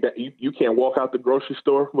have any bag. You can't walk out the grocery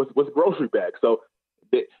store with grocery bags. So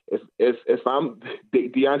if I'm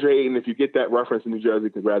DeAndre Ayton, if you get that reference in New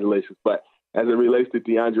Jersey, congratulations. But as it relates to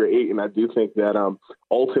DeAndre Ayton, I do think that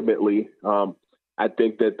ultimately, I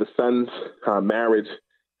think that the Suns' marriage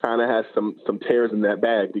kind of has some tears in that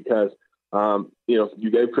bag because,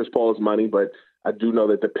 you gave Chris Paul his money, but I do know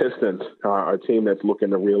that the Pistons are a team that's looking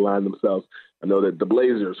to realign themselves. I know that the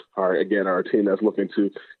Blazers are a team that's looking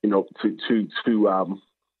to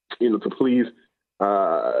please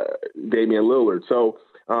Damian Lillard. So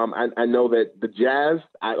I know that the Jazz,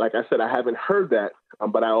 like I said, I haven't heard that,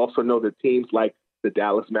 but I also know that teams like the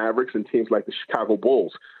Dallas Mavericks and teams like the Chicago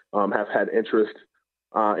Bulls have had interest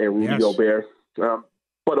in Rudy Gobert.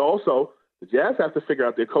 But also the Jazz have to figure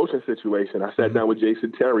out their coaching situation. I sat down with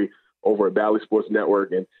Jason Terry over at Bally Sports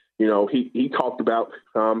Network, and he talked about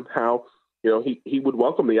how he would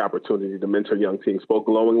welcome the opportunity to mentor young teams. Spoke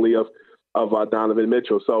glowingly of Donovan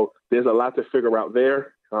Mitchell. So there's a lot to figure out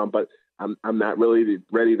there, but I'm not really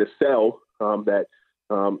ready to sell that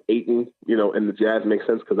Ayton, and the Jazz make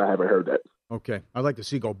sense because I haven't heard that. Okay. I'd like to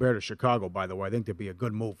see Gobert to Chicago, by the way. I think that'd be a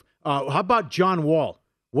good move. How about John Wall?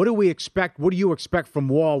 What do we expect? What do you expect from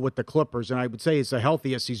Wall with the Clippers? And I would say it's the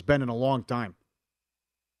healthiest he's been in a long time.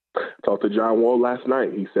 Talked to John Wall last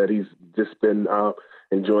night. He said he's just been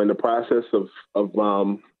enjoying the process of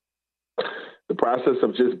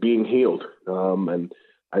just being healed. And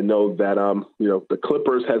I know that the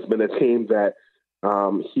Clippers has been a team that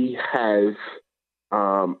he has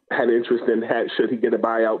had interest in. Should he get a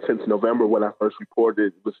buyout since November when I first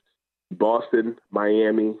reported, it was Boston,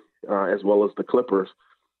 Miami, as well as the Clippers.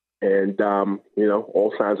 And,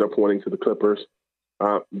 all signs are pointing to the Clippers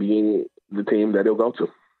being the team that he'll go to.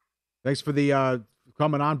 Thanks for the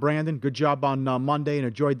coming on, Brandon. Good job on Monday, and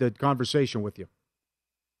enjoyed the conversation with you.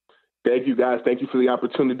 Thank you, guys. Thank you for the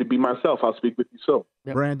opportunity to be myself. I'll speak with you soon.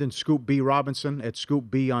 Yep. Brandon Scoop B. Robinson at Scoop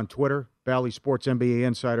B on Twitter, Bally Sports NBA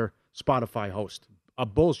Insider, Spotify host.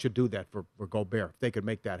 Bulls should do that for Gobert if they could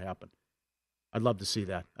make that happen. I'd love to see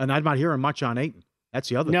that. And I'm not hearing much on Ayton. That's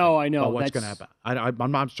the other thing. No, I know. What's going to happen?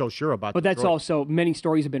 I'm not so sure about that. But that's also, many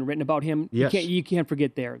stories have been written about him. Yes. You can't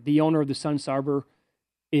forget there. The owner of the Sun Arbor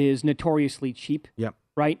is notoriously cheap. Yep.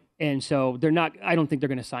 Right? And so I don't think they're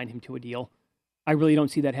going to sign him to a deal. I really don't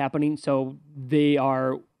see that happening. So they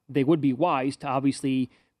would be wise to obviously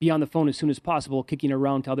be on the phone as soon as possible, kicking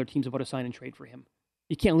around to other teams about a sign and trade for him.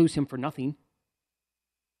 You can't lose him for nothing.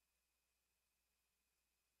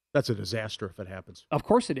 That's a disaster if it happens. Of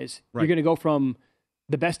course it is. Right. You're going to go from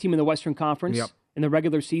the best team in the Western Conference in the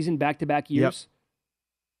regular season back-to-back years.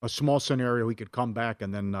 Yep. A small scenario, he could come back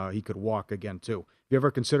and then he could walk again, too. If you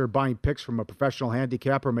ever consider buying picks from a professional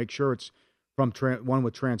handicapper, make sure it's from one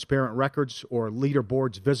with transparent records or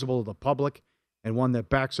leaderboards visible to the public, and one that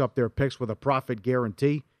backs up their picks with a profit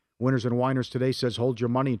guarantee. Winners and Winers today says hold your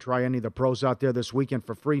money and try any of the pros out there this weekend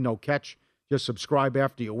for free, no catch. Just subscribe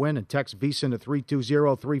after you win and text VSiN to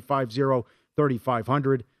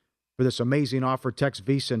 320-350-3500. For this amazing offer, text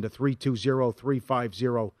VSiN to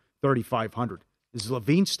 320-350-3500. Does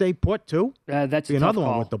Levine stay put, too? That's another one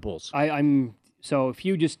one with the Bulls. So if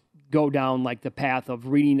you just go down like the path of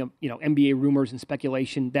reading, NBA rumors and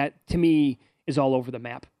speculation, that to me is all over the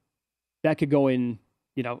map. That could go in,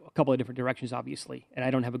 a couple of different directions, obviously, and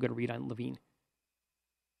I don't have a good read on Levine.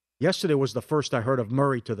 Yesterday was the first I heard of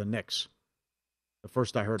Murray to the Knicks. The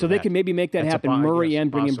first I heard so of they that. can maybe make that happen, Murray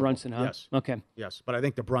and bring in Brunson, huh? Yes. Okay. Yes, but I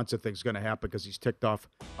think the Brunson thing's going to happen because he's ticked off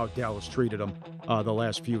how Dallas treated him the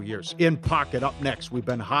last few years. In pocket up next. We've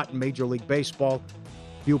been hot in Major League Baseball.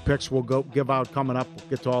 Few picks we'll give out coming up. We'll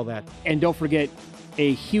get to all that. And don't forget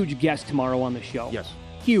a huge guest tomorrow on the show. Yes.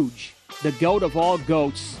 Huge. The GOAT of all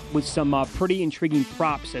GOATs with some pretty intriguing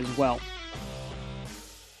props as well.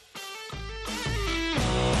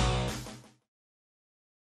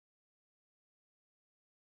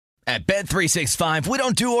 At Bet365, we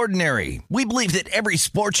don't do ordinary. We believe that every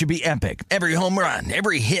sport should be epic. Every home run,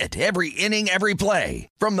 every hit, every inning, every play.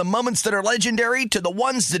 From the moments that are legendary to the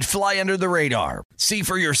ones that fly under the radar. See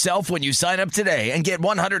for yourself when you sign up today and get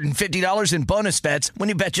 $150 in bonus bets when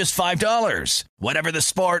you bet just $5. Whatever the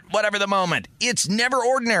sport, whatever the moment, it's never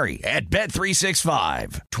ordinary at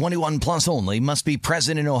Bet365. 21 plus only. Must be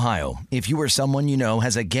present in Ohio. If you or someone you know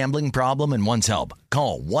has a gambling problem and wants help,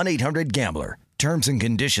 call 1-800-GAMBLER. Terms and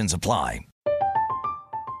conditions apply.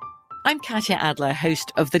 I'm Katya Adler,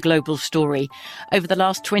 host of The Global Story. Over the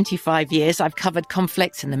last 25 years, I've covered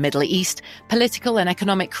conflicts in the Middle East, political and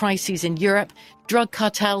economic crises in Europe, drug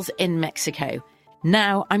cartels in Mexico.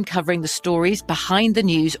 Now I'm covering the stories behind the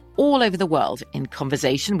news all over the world in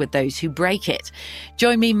conversation with those who break it.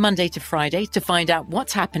 Join me Monday to Friday to find out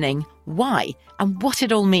what's happening, why, and what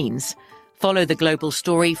it all means. Follow The Global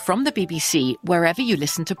Story from the BBC wherever you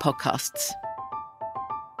listen to podcasts.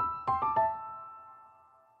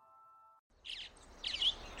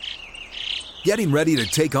 Getting ready to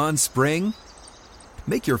take on spring?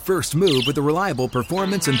 Make your first move with the reliable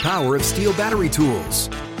performance and power of Steel battery tools.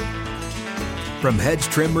 From hedge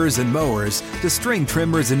trimmers and mowers to string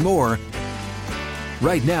trimmers and more,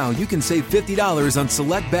 right now you can save $50 on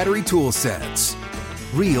select battery tool sets.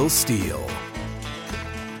 Real Steel.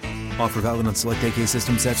 Offer valid on select AK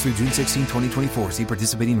system sets through June 16, 2024. See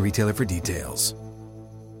participating retailer for details.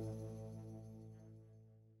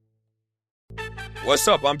 What's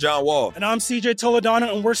up? I'm John Wall. And I'm CJ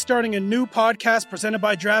Toledano, and we're starting a new podcast presented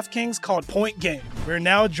by DraftKings called Point Game. We're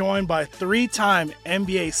now joined by three-time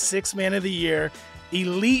NBA Sixth Man of the Year,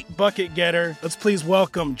 elite bucket getter. Let's please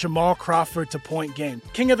welcome Jamal Crawford to Point Game.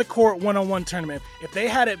 King of the Court one-on-one tournament. If they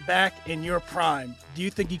had it back in your prime, do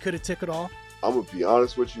you think you could have took it all? I'm going to be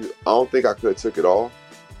honest with you. I don't think I could have took it all,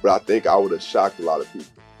 but I think I would have shocked a lot of people.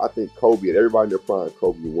 I think Kobe and everybody in their prime,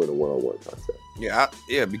 Kobe would win a one-on-one contest.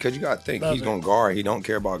 Yeah, because you got to think. He's going to guard. He don't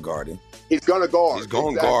care about guarding. He's going to guard. He's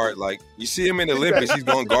going to guard. Like, you see him in the Olympics, he's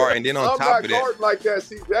going to guard. And then on top of that. I'm not guarding like that,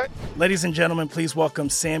 CJ. Ladies and gentlemen, please welcome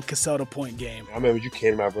Sam Cassell to Point Game. I remember you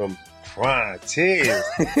came out from crying, tears.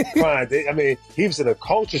 Crying. I mean, he was in a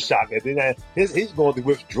culture shock. And then he's going through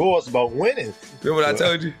withdrawals about winning. Remember what I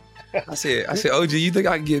told you? I said, OG, you think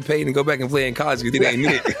I can get paid and go back and play in college because it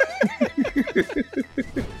ain't it?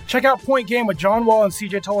 Check out Point Game with John Wall and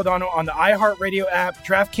CJ Toledano on the iHeartRadio app,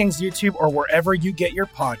 DraftKings YouTube, or wherever you get your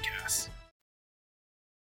podcasts.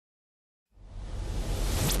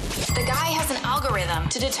 The Guy has an algorithm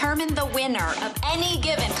to determine the winner of any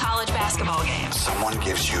given college basketball game. Someone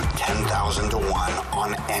gives you 10,000 to 1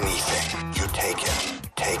 on anything. You take it.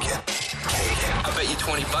 Take it. Take it. I'll bet you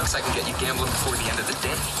 $20 I can get you gambling before the end of the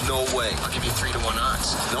day. No way. I'll give you 3 to 1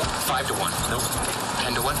 odds. Nope. 5 to 1. Nope.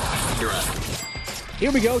 10 to 1. You're out.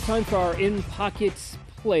 Here we go. Time for our in-pockets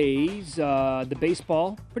plays. The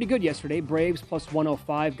baseball, pretty good yesterday. Braves plus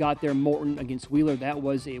 105 got there. Morton against Wheeler. That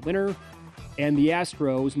was a winner. And the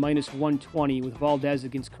Astros minus 120 with Valdez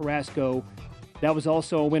against Carrasco. That was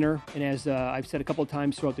also a winner. And as I've said a couple of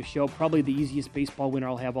times throughout the show, probably the easiest baseball winner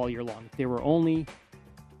I'll have all year long. If they were only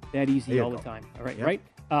that easy all the time. All right, right?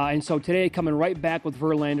 And so today, coming right back with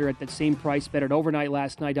Verlander at that same price. Bet it overnight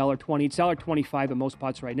last night, $1.20. It's $1.25 at most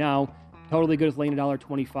spots right now. Totally good with Lane,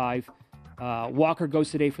 $1.25. Walker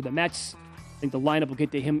goes today for the Mets. I think the lineup will get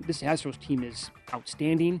to him. This Astros team is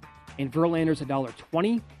outstanding. And Verlander's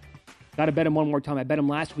 $1.20. Got to bet him one more time. I bet him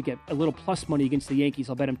last week at a little plus money against the Yankees.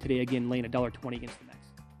 I'll bet him today again, Lane, $1.20 against the Mets.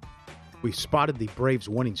 We spotted the Braves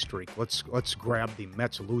winning streak. Let's grab the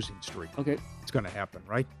Mets losing streak. Okay. It's going to happen,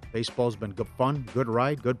 right? Baseball's been good fun, good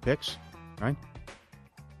ride, good picks, right?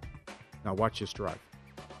 Now watch this drive.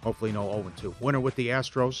 Hopefully no 0-2. Winner with the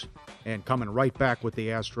Astros, and coming right back with the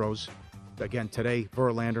Astros. Again, today,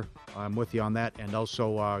 Verlander. I'm with you on that. And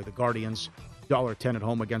also the Guardians, $1.10 at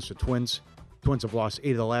home against the Twins. Twins have lost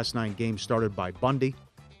 8 of the last 9 games started by Bundy.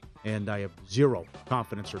 And I have zero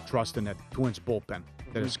confidence or trust in that Twins bullpen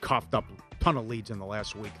that has coughed up a ton of leads in the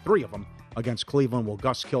last week. 3 of them against Cleveland. Will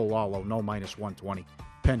Gus kill Lalo? No, minus 120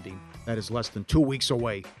 pending. That is less than 2 weeks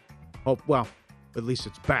away. Well, at least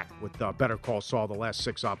it's back with Better Call Saul, the last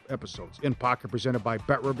 6 episodes. In Pocket, presented by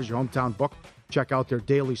BetRivers, your hometown book. Check out their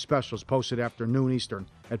daily specials posted after noon Eastern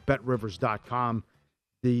at BetRivers.com.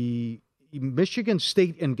 The Michigan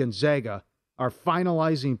State and Gonzaga are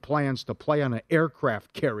finalizing plans to play on an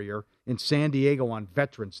aircraft carrier in San Diego on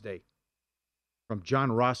Veterans Day. From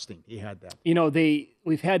John Rothstein, he had that. You know,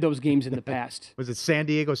 we've had those games in the past. Was it San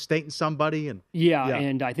Diego State and somebody? And yeah,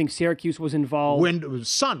 and I think Syracuse was involved. Was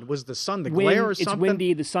the sun the glare or something? It's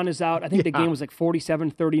windy. The sun is out. I think the game was like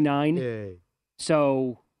 47-39. Yay.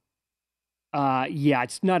 So,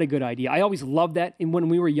 it's not a good idea. I always loved that. And when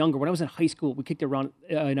we were younger, when I was in high school, we kicked around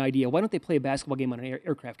an idea. Why don't they play a basketball game on an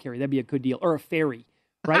aircraft carrier? That'd be a good deal. Or a ferry,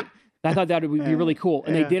 right? I thought that would be really cool.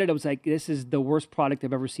 And they did it. I was like, this is the worst product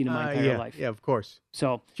I've ever seen in my entire life. Yeah, of course.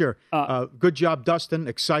 So sure. Good job, Dustin.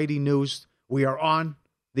 Exciting news. We are on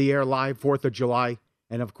the air live, 4th of July.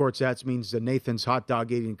 And, of course, that means the Nathan's Hot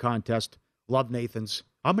Dog Eating Contest. Love Nathan's.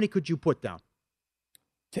 How many could you put down?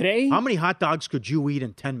 Today? How many hot dogs could you eat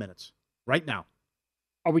in 10 minutes right now?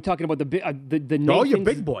 Are we talking about the Nathan's? Oh, you're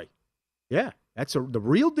big boy. Yeah, that's the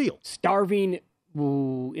real deal. Starving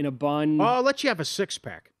in a bun. Oh, I'll let you have a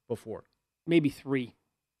 6-pack before. Maybe 3.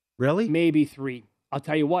 Really? Maybe 3. I'll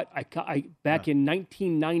tell you what. I back in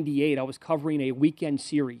 1998, I was covering a weekend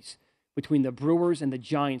series between the Brewers and the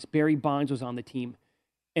Giants. Barry Bonds was on the team.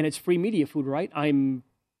 And it's free media food, right? I'm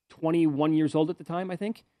 21 years old at the time, I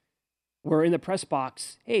think. We're in the press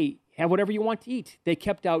box. Hey, have whatever you want to eat. They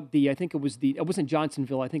kept out it wasn't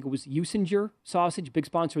Johnsonville. I think it was Usinger sausage, big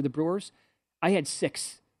sponsor of the Brewers. I had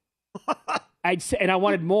 6. And I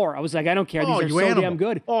wanted more. I was like, I don't care. These are so damn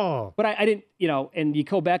good. Oh. But I didn't, and you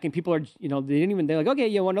go back and people are, they're like, okay,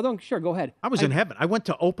 you want another one? Sure, go ahead. I was in heaven. I went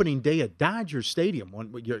to opening day at Dodger Stadium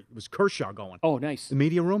when it was Kershaw going. Oh, nice. The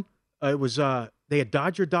media room. It was, they had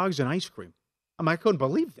Dodger dogs and ice cream. I couldn't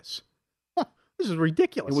believe this. This is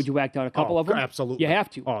ridiculous. And would you whack down a couple of them? Absolutely. You have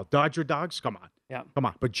to. Oh, Dodger dogs? Come on. Yeah. Come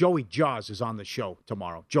on. But Joey Jaws is on the show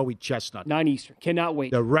tomorrow. Joey Chestnut. 9 Eastern. Cannot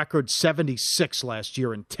wait. The record 76 last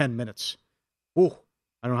year in 10 minutes. Ooh,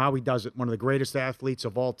 I don't know how he does it. One of the greatest athletes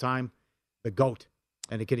of all time, the GOAT.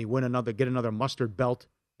 And can he get another mustard belt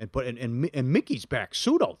and put and Mickey's back,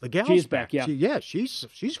 Pseudo, the gal's She's back, yeah. She's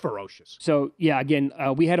ferocious. So, yeah, again,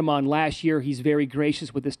 we had him on last year. He's very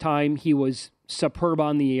gracious with his time. He was superb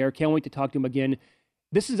on the air. Can't wait to talk to him again.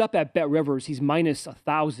 This is up at Bet Rivers. He's minus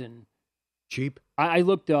 1,000. Cheap. I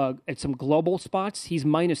looked at some global spots. He's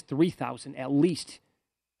minus 3,000 at least.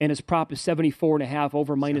 And his prop is 74.5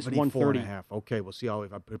 over minus 130. 74.5. Okay, we'll see how. I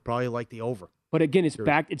probably like the over. But again, it's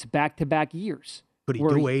back-to-back years. Could he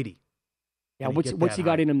do 80? Yeah, what's he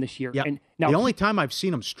got in him this year? Yeah. And now the only time I've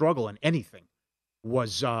seen him struggle in anything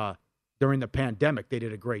was during the pandemic. They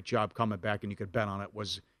did a great job coming back, and you could bet on it.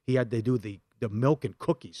 Was he had to do the milk and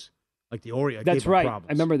cookies, like the Oreo? That's right. I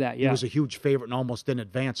remember that. Yeah, he was a huge favorite and almost in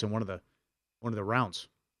advance in one of the rounds.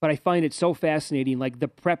 But I find it so fascinating, like the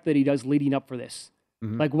prep that he does leading up for this.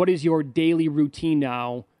 Mm-hmm. Like, what is your daily routine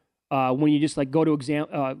now when you just like go to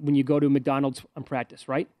when you go to McDonald's on practice,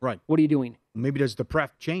 right? Right. What are you doing? Maybe does the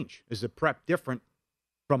prep change? Is the prep different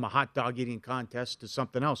from a hot dog eating contest to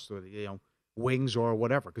something else, or wings or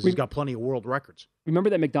whatever? Because he's got plenty of world records. Remember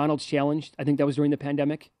that McDonald's challenge? I think that was during the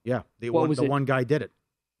pandemic. Yeah, one guy did it.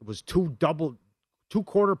 It was 2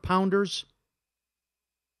 quarter pounders,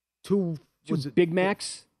 two Big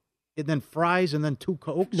Macs. And then fries, and then 2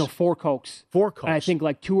 Cokes? No, 4 Cokes. 4 Cokes. And I think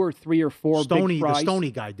like 2 or 3 or 4 big fries. The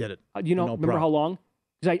Stoney guy did it. Remember how long?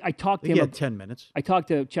 Because I talked to him. He had 10 minutes. I talked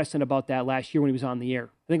to Cheston about that last year when he was on the air.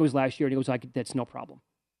 I think it was last year, and he was like, that's no problem.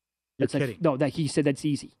 You're kidding. No, he said that's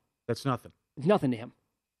easy. That's nothing. It's nothing to him.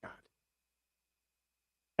 God.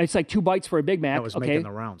 It's like 2 bites for a Big Mac. That was making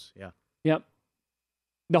the rounds, yeah. Yep.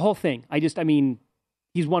 The whole thing.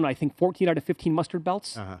 He's won, I think, 14 out of 15 mustard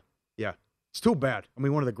belts. Uh-huh. Yeah. It's too bad. I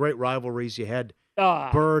mean, one of the great rivalries you had,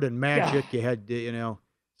 Bird and Magic. You had,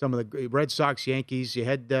 some of the Red Sox, Yankees. You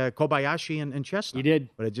had Kobayashi and Chestnut. You did.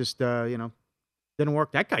 But it just, didn't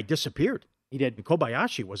work. That guy disappeared. He did. And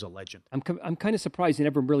Kobayashi was a legend. I'm kind of surprised he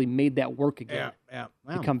never really made that work again. Yeah.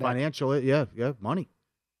 Well, come back. Financial, yeah, money.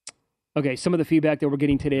 Okay, some of the feedback that we're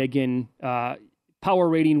getting today again, Power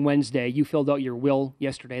Rating Wednesday. You filled out your will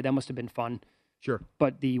yesterday. That must have been fun. Sure.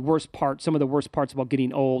 But some of the worst parts about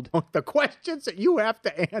getting old. Oh, the questions that you have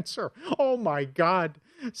to answer. Oh my God.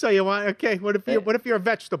 So you want, okay, what if you're a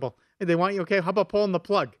vegetable? And they want you, okay, how about pulling the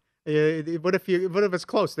plug? What if it's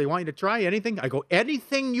close? They want you to try anything? I go,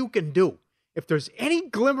 anything you can do. If there's any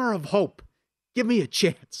glimmer of hope, give me a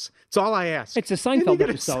chance. It's all I ask. It's a Seinfeld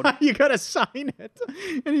episode. You got to sign it.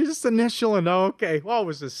 And you just initial and okay. What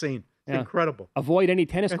was the scene? It's incredible. Avoid any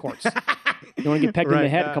tennis courts. You want to get pegged in the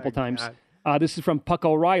head a couple times. This is from Puck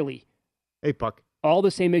O'Reilly. Hey, Puck. All the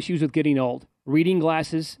same issues with getting old. Reading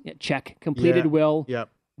glasses, check. Completed will. Yep.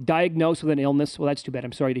 Diagnosed with an illness. Well, that's too bad.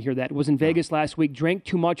 I'm sorry to hear that. Was in Vegas last week. Drank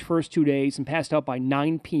too much first 2 days and passed out by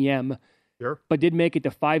 9 p.m. Sure. But did make it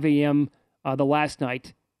to 5 a.m. The last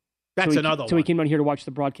night. That's another one. So he came down here to watch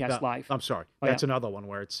the broadcast live. I'm sorry. That's another one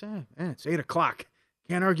where it's 8 o'clock.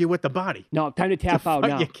 Can't argue with the body. No, time to tap out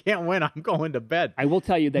now. You can't win. I'm going to bed. I will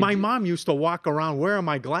tell you that my mom used to walk around. Where are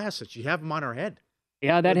my glasses? She'd have them on her head.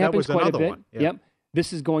 Yeah, that happens quite a bit. One. Yeah. Yep.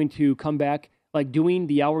 This is going to come back. Like doing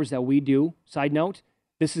the hours that we do, side note,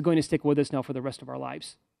 this is going to stick with us now for the rest of our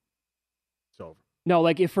lives. It's over. No,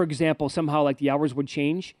 like if, for example, somehow like the hours would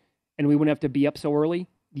change and we wouldn't have to be up so early,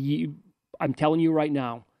 I'm telling you right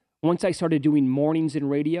now, once I started doing mornings in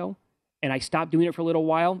radio, and I stopped doing it for a little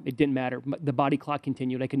while, it didn't matter. The body clock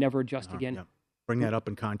continued. I could never adjust again. Yeah. Bring that up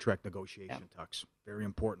in contract negotiation, Tux. Very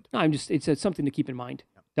important. No, it's something to keep in mind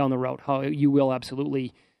down the road. How you will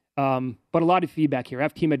absolutely. But a lot of feedback here.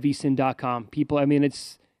 fteam@vsin.com. People,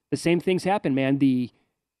 it's the same things happen, man.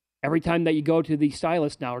 Every time that you go to the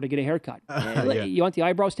stylist now or to get a haircut, you want the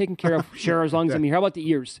eyebrows taken care of? Sure, as long as I'm here. How about the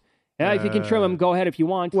ears? If you can trim them, go ahead if you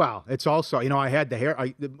want. Well, it's also, I had the hair.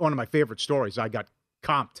 One of my favorite stories, I got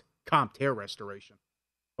comped hair restoration.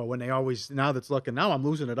 But when now I'm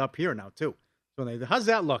losing it up here now too. So how's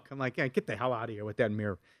that look? I'm like, get the hell out of here with that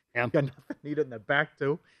mirror. Yeah. Got nothing. Need it in the back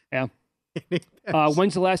too. Yeah.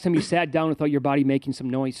 When's the last time you sat down without your body making some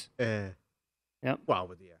noise? Yeah. Well,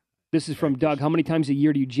 This is from Doug. How many times a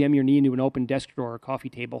year do you jam your knee into an open desk drawer or coffee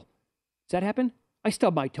table? Does that happen? I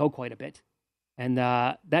stub my toe quite a bit. And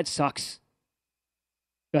that sucks.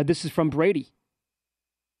 This is from Brady.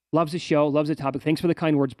 Loves the show, loves the topic. Thanks for the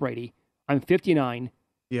kind words, Brady. I'm 59.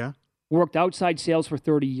 Yeah. Worked outside sales for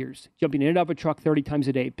 30 years. Jumping in and out of a truck 30 times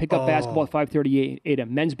a day. Pick up basketball at 5:30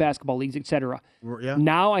 a.m. Men's basketball leagues, etc. Yeah.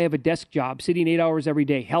 Now I have a desk job, sitting 8 hours every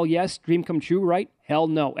day. Hell yes. Dream come true, right? Hell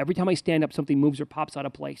no. Every time I stand up, something moves or pops out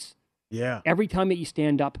of place. Yeah. Every time that you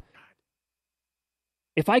stand up.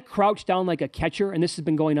 If I crouch down like a catcher, and this has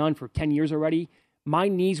been going on for 10 years already, my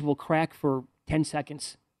knees will crack for 10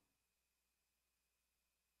 seconds.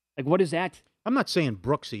 Like, what is that? I'm not saying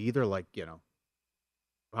Brooksy either, like,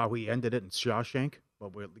 how he ended it in Shawshank,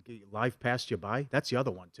 but life passed you by. That's the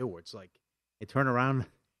other one, too, where it's like, you turn around,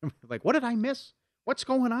 like, what did I miss? What's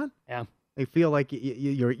going on? Yeah. They feel like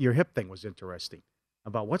your hip thing was interesting.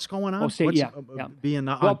 About what's going on? Being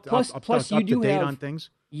up to date on things.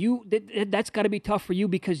 That's got to be tough for you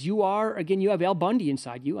because you have Al Bundy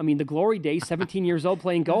inside you. I mean, the glory days, 17 years old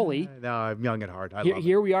playing goalie. No, I'm young at heart.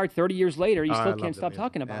 Here we are 30 years later. You still can't stop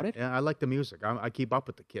talking about it. Yeah, I like the music. I keep up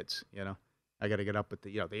with the kids, I got to get up with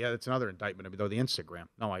it's another indictment of the Instagram.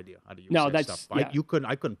 No idea how to use that stuff. Yeah.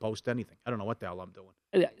 I couldn't post anything. I don't know what the hell I'm doing.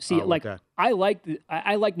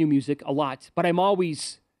 I like new music a lot, but I'm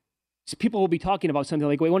always... People will be talking about something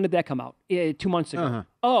like, wait, when did that come out? 2 months ago. Uh-huh.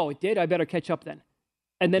 Oh, it did? I better catch up then.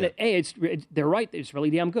 And then, they're right. It's really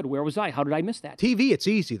damn good. Where was I? How did I miss that? TV, it's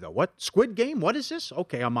easy, though. What? Squid Game? What is this?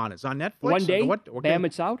 Okay, I'm on. It's on Netflix. One day, bam,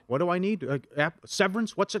 it's out. What do I need?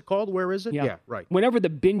 Severance? What's it called? Where is it? Yeah, right. Whenever the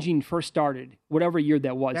binging first started, whatever year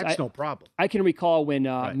that was. That's no problem. I can recall when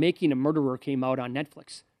Making a Murderer came out on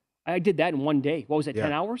Netflix. I did that in one day. What was it,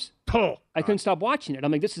 10 hours? Oh, I couldn't stop watching it.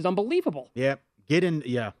 I'm like, this is unbelievable. Yeah. Get in,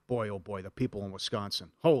 boy, oh boy, the people in Wisconsin.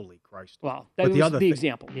 Holy Christ. Well, that was the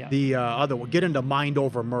example, yeah. The other one, get into Mind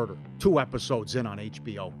Over Murder. 2 episodes in on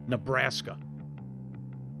HBO. Nebraska.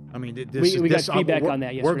 I mean, we got feedback on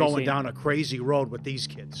that yesterday. We're going down a crazy road with these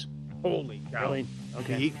kids. Holy cow. Really?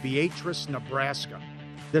 Okay. Beatrice, Nebraska.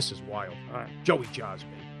 This is wild. All right. Joey Jaws,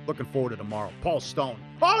 baby. Looking forward to tomorrow. Paul Stone.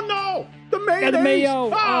 Oh, no! The mayonnaise! Yeah, the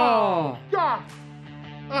mayo. Oh, God!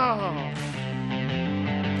 Oh.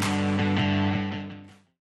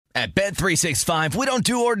 At Bet365, we don't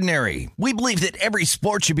do ordinary. We believe that every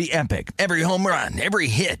sport should be epic. Every home run, every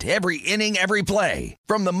hit, every inning, every play.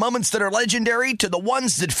 From the moments that are legendary to the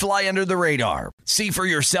ones that fly under the radar. See for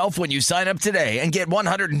yourself when you sign up today and get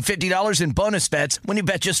 $150 in bonus bets when you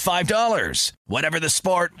bet just $5. Whatever the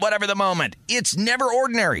sport, whatever the moment, it's never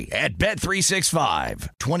ordinary at Bet365.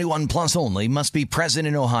 21 plus only. Must be present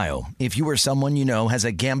in Ohio. If you or someone you know has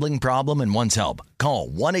a gambling problem and wants help, call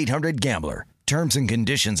 1-800-GAMBLER. Terms and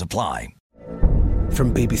conditions apply.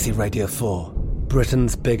 From BBC Radio 4,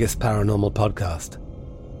 Britain's biggest paranormal podcast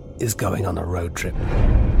is going on a road trip.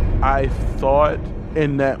 I thought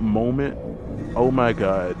in that moment, oh my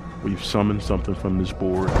God, we've summoned something from this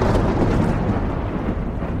board.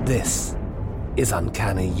 This is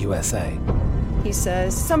Uncanny USA. He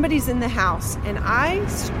says, somebody's in the house, and I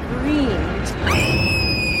screamed...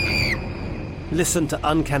 Listen to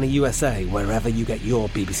Uncanny USA wherever you get your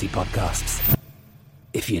BBC podcasts,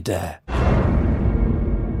 if you dare.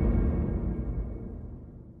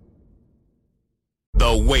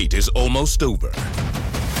 The wait is almost over.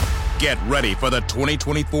 Get ready for the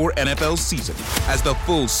 2024 NFL season as the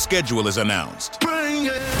full schedule is announced. Bring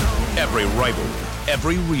it on. Every rivalry,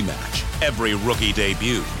 every rematch, every rookie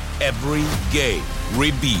debut, every game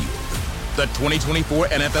revealed. The 2024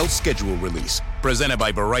 NFL schedule release, presented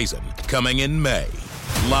by Verizon, coming in May.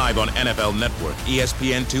 Live on NFL Network,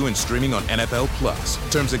 ESPN2, and streaming on NFL Plus.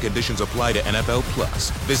 Terms and conditions apply to NFL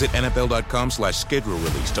Plus. Visit NFL.com/schedule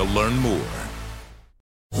release to learn more.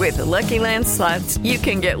 With the Lucky Land Slots, you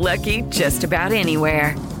can get lucky just about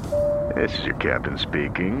anywhere. This is your captain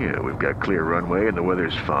speaking. We've got clear runway and the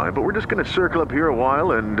weather's fine, but we're just going to circle up here a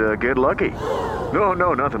while and get lucky.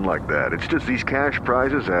 No, nothing like that. It's just these cash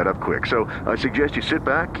prizes add up quick. So I suggest you sit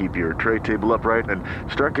back, keep your tray table upright, and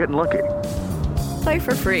start getting lucky. Play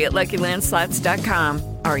for free at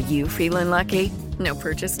LuckyLandSlots.com. Are you feeling lucky? No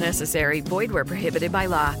purchase necessary. Void where prohibited by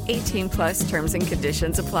law. 18 plus terms and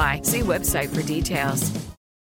conditions apply. See website for details.